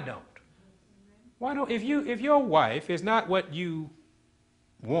on and I don't? Why don't, if your wife is not what you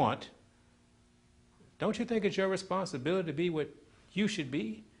want, don't you think it's your responsibility to be what you should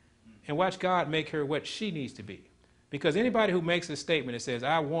be? And watch God make her what she needs to be. Because anybody who makes a statement that says,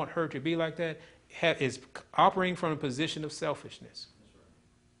 I want her to be like that, is operating from a position of selfishness.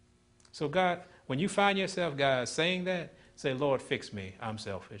 So God, when you find yourself, guys, saying that, say, Lord, fix me. I'm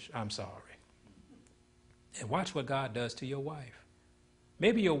selfish. I'm sorry. And watch what God does to your wife.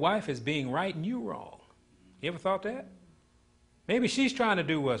 Maybe your wife is being right and you wrong. You ever thought that? Maybe she's trying to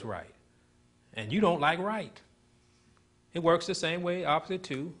do what's right and you don't like right. It works the same way, opposite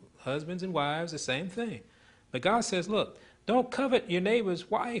too. Husbands and wives, the same thing. But God says, look, don't covet your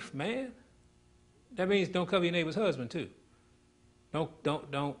neighbor's wife, man. That means don't covet your neighbor's husband too. Don't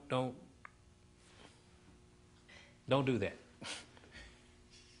do that.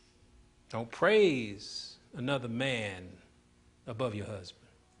 Don't praise another man above your husband,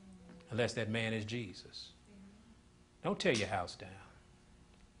 unless that man is Jesus. Don't tear your house down.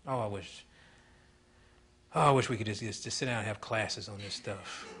 Oh, I wish we could just sit down and have classes on this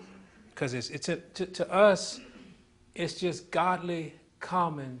stuff. Because to us, it's just godly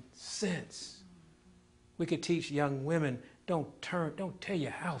common sense. We could teach young women, don't tear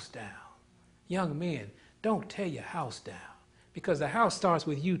your house down. Young men, don't tear your house down. Because the house starts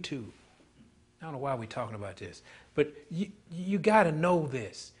with you too. I don't know why we're talking about this, but you got to know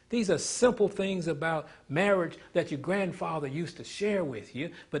this. These are simple things about marriage that your grandfather used to share with you,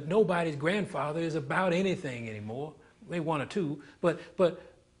 but nobody's grandfather is about anything anymore. Maybe one or two, but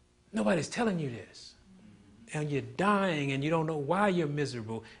nobody's telling you this. And you're dying and you don't know why you're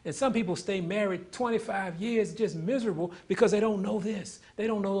miserable. And some people stay married 25 years just miserable because they don't know this. They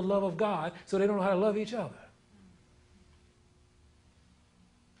don't know the love of God, so they don't know how to love each other.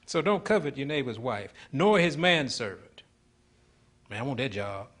 So don't covet your neighbor's wife, nor his manservant. Man, I want that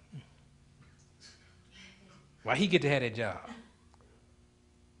job. Why he get to have that job?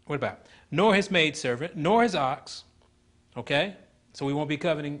 What about? Nor his maidservant, nor his ox. Okay? So we won't be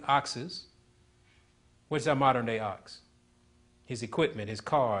coveting oxes. What's our modern day ox? His equipment, his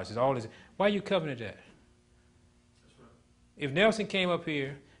cars, his all his. Why are you coveting that? If Nelson came up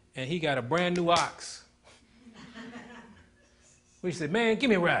here and he got a brand new ox, we said, man, give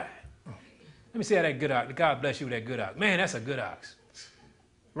me a ride. Let me see how that good ox. God bless you with that good ox. Man, that's a good ox.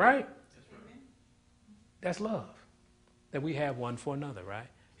 Right? That's love. That we have one for another, right?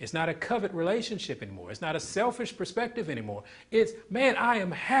 It's not a covet relationship anymore. It's not a selfish perspective anymore. It's, man, I am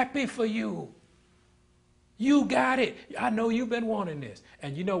happy for you. You got it. I know you've been wanting this.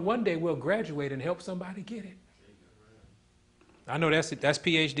 And you know, one day we'll graduate and help somebody get it. I know that's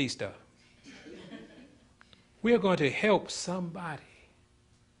PhD stuff. We are going to help somebody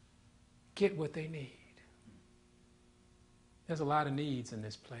get what they need. There's a lot of needs in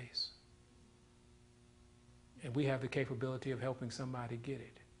this place. And we have the capability of helping somebody get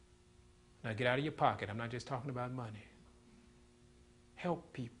it. Now get out of your pocket. I'm not just talking about money.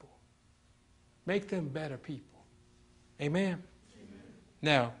 Help people. Make them better people. Amen? Amen.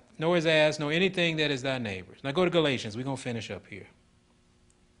 Now, nor his ass, nor anything that is thy neighbor's. Now go to Galatians. We're going to finish up here.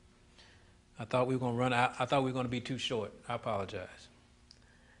 I thought we were going to run out. I thought we were going to be too short. I apologize.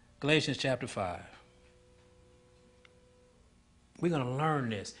 Galatians chapter 5. We're going to learn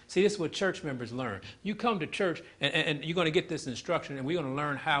this. See, this is what church members learn. You come to church and you're going to get this instruction, and we're going to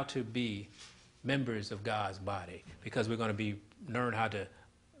learn how to be members of God's body, because we're going to learn how to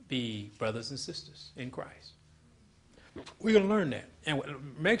be brothers and sisters in Christ. We're going to learn that. And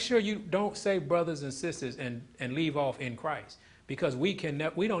make sure you don't say brothers and sisters and leave off in Christ, because we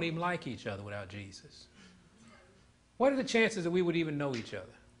don't even like each other without Jesus. What are the chances that we would even know each other?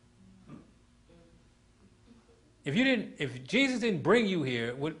 If Jesus didn't bring you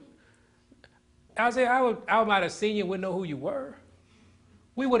here, I might have seen you and wouldn't know who you were.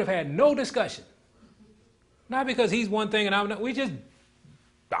 We would have had no discussion. Not because he's one thing and I'm not.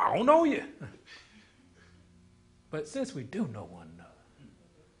 I don't know you. But since we do know one another,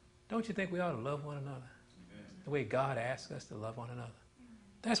 don't you think we ought to love one another? The way God asks us to love one another.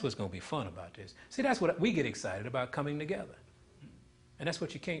 That's what's going to be fun about this. See, that's what we get excited about, coming together. And that's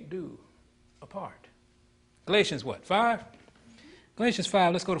what you can't do apart. Galatians what? 5? Galatians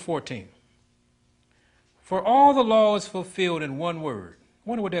 5, let's go to 14. For all the law is fulfilled in one word. I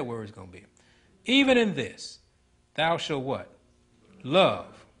wonder what that word is going to be. Even in this, thou shalt what?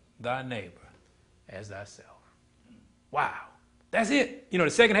 Love thy neighbor as thyself. Wow. That's it. You know,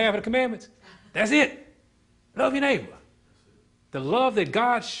 the second half of the commandments? That's it. Love your neighbor. The love that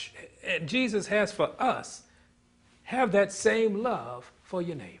God and Jesus has for us, have that same love for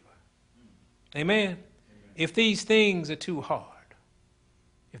your neighbor. Amen? If these things are too hard,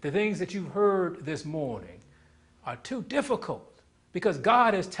 if the things that you've heard this morning are too difficult, because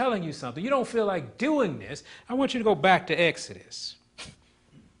God is telling you something, you don't feel like doing this, I want you to go back to Exodus.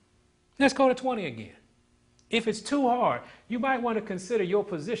 Let's go to 20 again. If it's too hard, you might want to consider your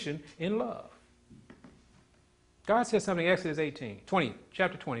position in love. God says something in Exodus 20,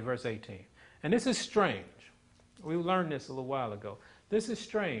 chapter 20, verse 18. And this is strange. We learned this a little while ago. This is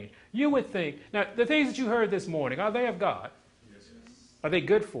strange. You would think, now the things that you heard this morning, are they of God? Yes, yes. Are they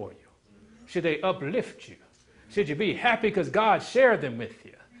good for you? Should they uplift you? Should you be happy because God shared them with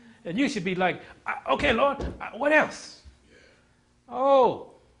you? And you should be like, okay, Lord, what else? Oh,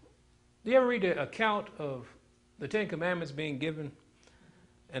 do you ever read the account of the Ten Commandments being given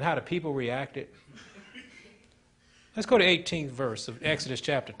and how the people reacted? Let's go to 18th verse of Exodus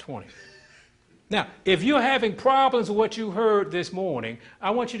chapter 20. Now, if you're having problems with what you heard this morning,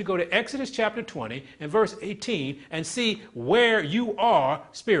 I want you to go to Exodus chapter 20 and verse 18 and see where you are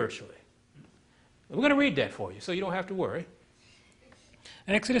spiritually. We're going to read that for you so you don't have to worry.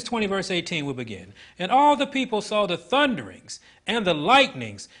 In Exodus 20 verse 18 we'll begin. And all the people saw the thunderings and the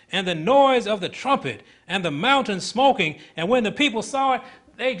lightnings and the noise of the trumpet and the mountain smoking. And when the people saw it,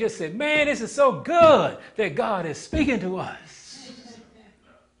 they just said, man, this is so good that God is speaking to us.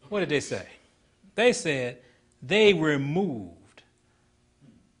 What did they say? They said they removed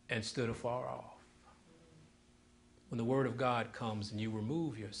and stood afar off. When the word of God comes and you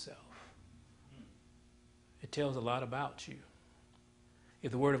remove yourself, it tells a lot about you.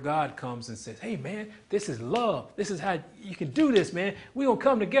 If the word of God comes and says, hey, man, this is love. This is how you can do this, man. We're going to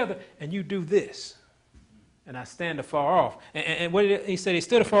come together and you do this. And I stand afar off. And what he said, he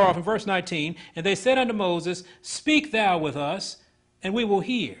stood afar off in verse 19. And they said unto Moses, speak thou with us, and we will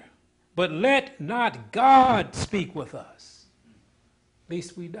hear. But let not God speak with us,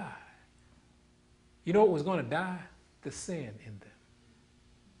 lest we die. You know what was going to die? The sin in them.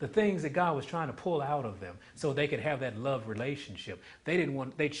 The things that God was trying to pull out of them so they could have that love relationship.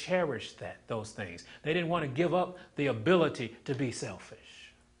 They cherished those things. They didn't want to give up the ability to be selfish.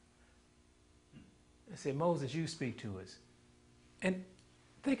 They said, Moses, you speak to us. And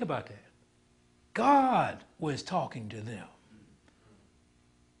think about that. God was talking to them.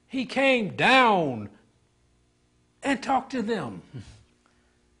 He came down and talked to them.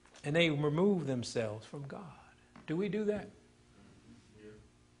 And they removed themselves from God. Do we do that?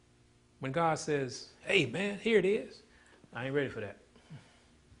 When God says, hey, man, here it is. I ain't ready for that.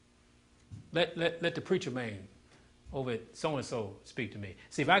 Let the preacher man over at so-and-so speak to me.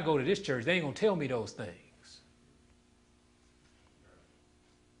 See, if I go to this church, they ain't going to tell me those things.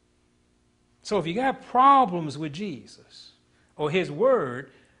 So if you got problems with Jesus or his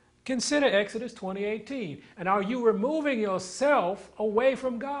word, consider Exodus 20:18. And are you removing yourself away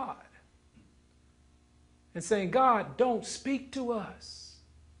from God and saying, God, don't speak to us?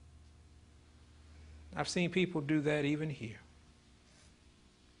 I've seen people do that even here.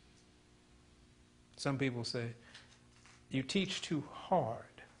 Some people say, you teach too hard.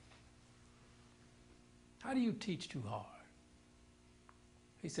 How do you teach too hard?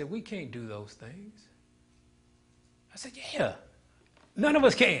 He said, we can't do those things. I said, yeah, none of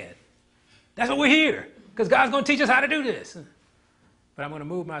us can. That's what we're here, because God's going to teach us how to do this. But I'm going to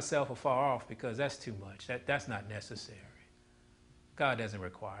move myself afar off because that's too much. That's not necessary. God doesn't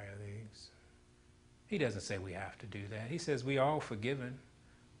require these. He doesn't say we have to do that. He says we are all forgiven.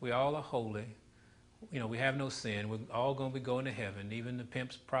 We all are holy. You know, we have no sin. We're all going to be going to heaven, even the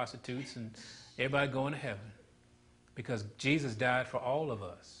pimps, prostitutes, and everybody going to heaven because Jesus died for all of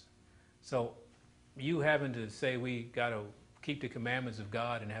us. So you having to say we got to keep the commandments of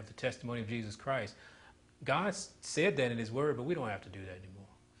God and have the testimony of Jesus Christ, God said that in his word, but we don't have to do that anymore.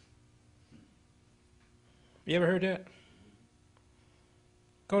 You ever heard that?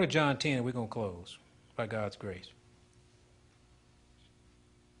 Go to John 10 and we're going to close. By God's grace.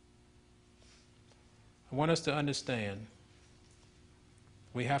 I want us to understand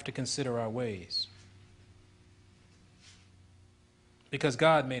we have to consider our ways. Because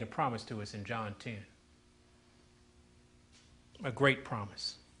God made a promise to us in John 10. A great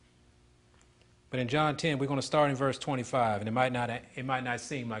promise. But in John 10, we're going to start in verse 25, and it might not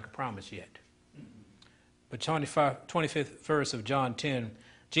seem like a promise yet. But 25th verse of John 10,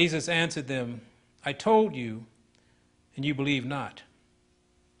 Jesus answered them, I told you, and you believe not.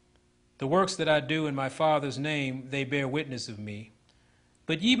 The works that I do in my Father's name, they bear witness of me.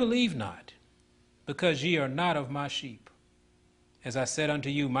 But ye believe not, because ye are not of my sheep. As I said unto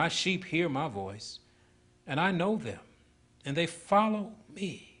you, my sheep hear my voice, and I know them, and they follow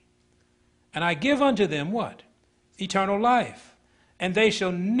me. And I give unto them what? Eternal life, and they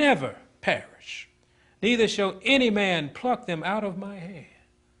shall never perish. Neither shall any man pluck them out of my hand.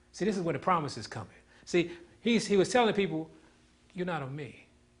 See, this is where the promise is coming. See, he was telling people, you're not of me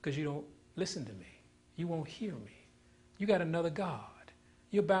because you don't listen to me. You won't hear me. You got another God.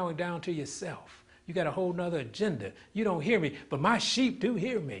 You're bowing down to yourself. You got a whole nother agenda. You don't hear me, but my sheep do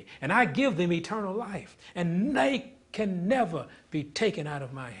hear me, and I give them eternal life, and they can never be taken out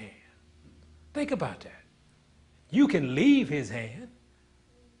of my hand. Think about that. You can leave his hand,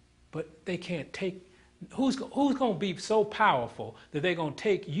 but they can't take. Who's going to be so powerful that they're going to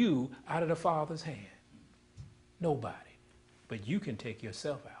take you out of the Father's hand? Nobody. But you can take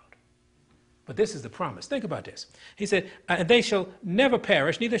yourself out. But this is the promise. Think about this. He said, and they shall never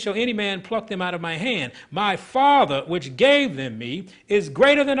perish, neither shall any man pluck them out of my hand. My Father, which gave them me, is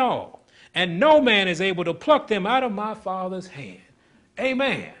greater than all, and no man is able to pluck them out of my Father's hand.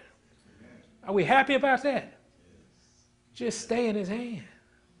 Amen. Are we happy about that? Just stay in his hand.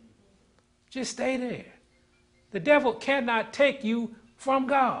 Just stay there. The devil cannot take you from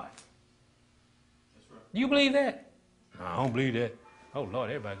God. That's right. Do you believe that? No, I don't believe that. Oh, Lord,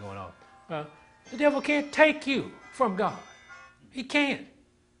 everybody going off. The devil can't take you from God. He can't.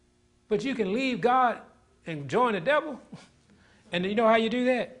 But you can leave God and join the devil. And you know how you do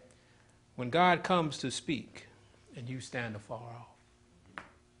that? When God comes to speak and you stand afar off.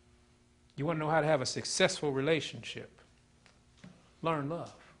 You want to know how to have a successful relationship? Learn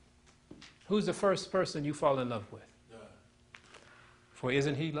love. Who's the first person you fall in love with? God. For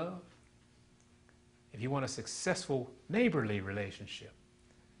isn't he love? If you want a successful neighborly relationship,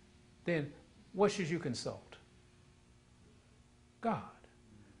 then what should you consult? God.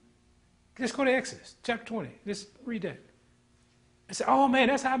 Just go to Exodus chapter 20. Just read that. And say, oh man,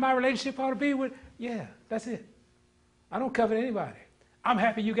 that's how my relationship ought to be with. Yeah, that's it. I don't covet anybody. I'm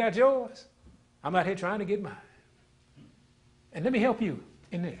happy you got yours. I'm out here trying to get mine. And let me help you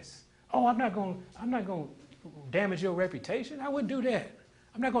in this. Oh, I'm not going to damage your reputation. I wouldn't do that.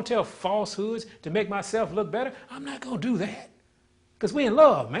 I'm not going to tell falsehoods to make myself look better. I'm not going to do that. Because we're in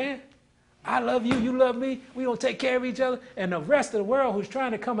love, man. I love you, you love me. We don't take care of each other. And the rest of the world who's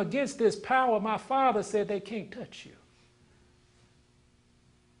trying to come against this power, my Father said they can't touch you.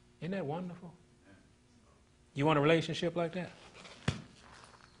 Isn't that wonderful? You want a relationship like that?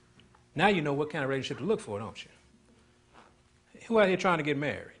 Now you know what kind of relationship to look for, don't you? Who out here trying to get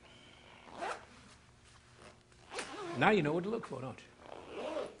married? Now you know what to look for, don't you?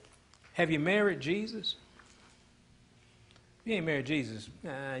 Have you married Jesus? If you ain't married Jesus, you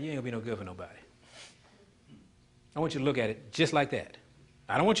ain't going to be no good for nobody. I want you to look at it just like that.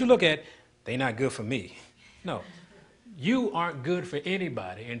 I don't want you to look at, they not good for me. No. You aren't good for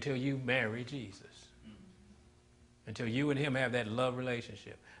anybody until you marry Jesus. Until you and him have that love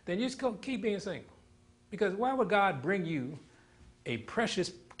relationship. Then you just go keep being single. Because why would God bring you a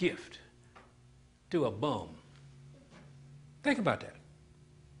precious gift to a bum? Think about that.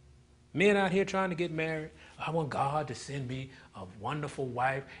 Men out here trying to get married. I want God to send me a wonderful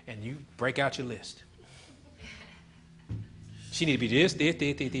wife, and you break out your list. She need to be this.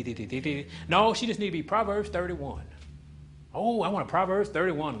 No, she just need to be Proverbs 31. Oh, I want a Proverbs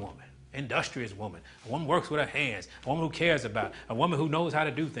 31 woman. Industrious woman. A woman who works with her hands. A woman who cares about. A woman who knows how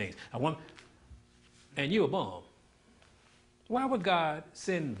to do things. A woman, and you a bum. Why would God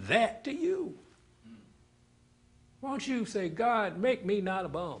send that to you? Why don't you say, God, make me not a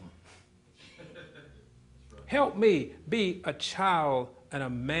bum. Help me be a child and a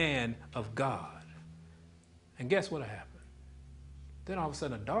man of God. And guess what'll happen? Then all of a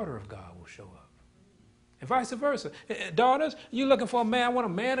sudden a daughter of God will show up. And vice versa. Daughters, you're looking for a man, I want a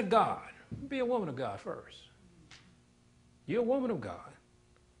man of God. Be a woman of God first. You're a woman of God.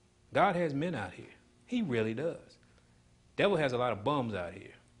 God has men out here. He really does. Devil has a lot of bums out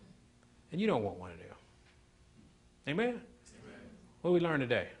here. And you don't want one of them. Amen? Amen. What did we learn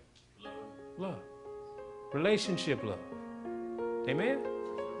today? Love. Love. Relationship love. Amen?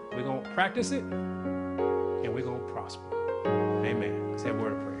 We're going to practice it, and we're going to prosper. Amen. Let's have a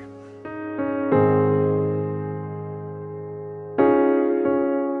word of prayer.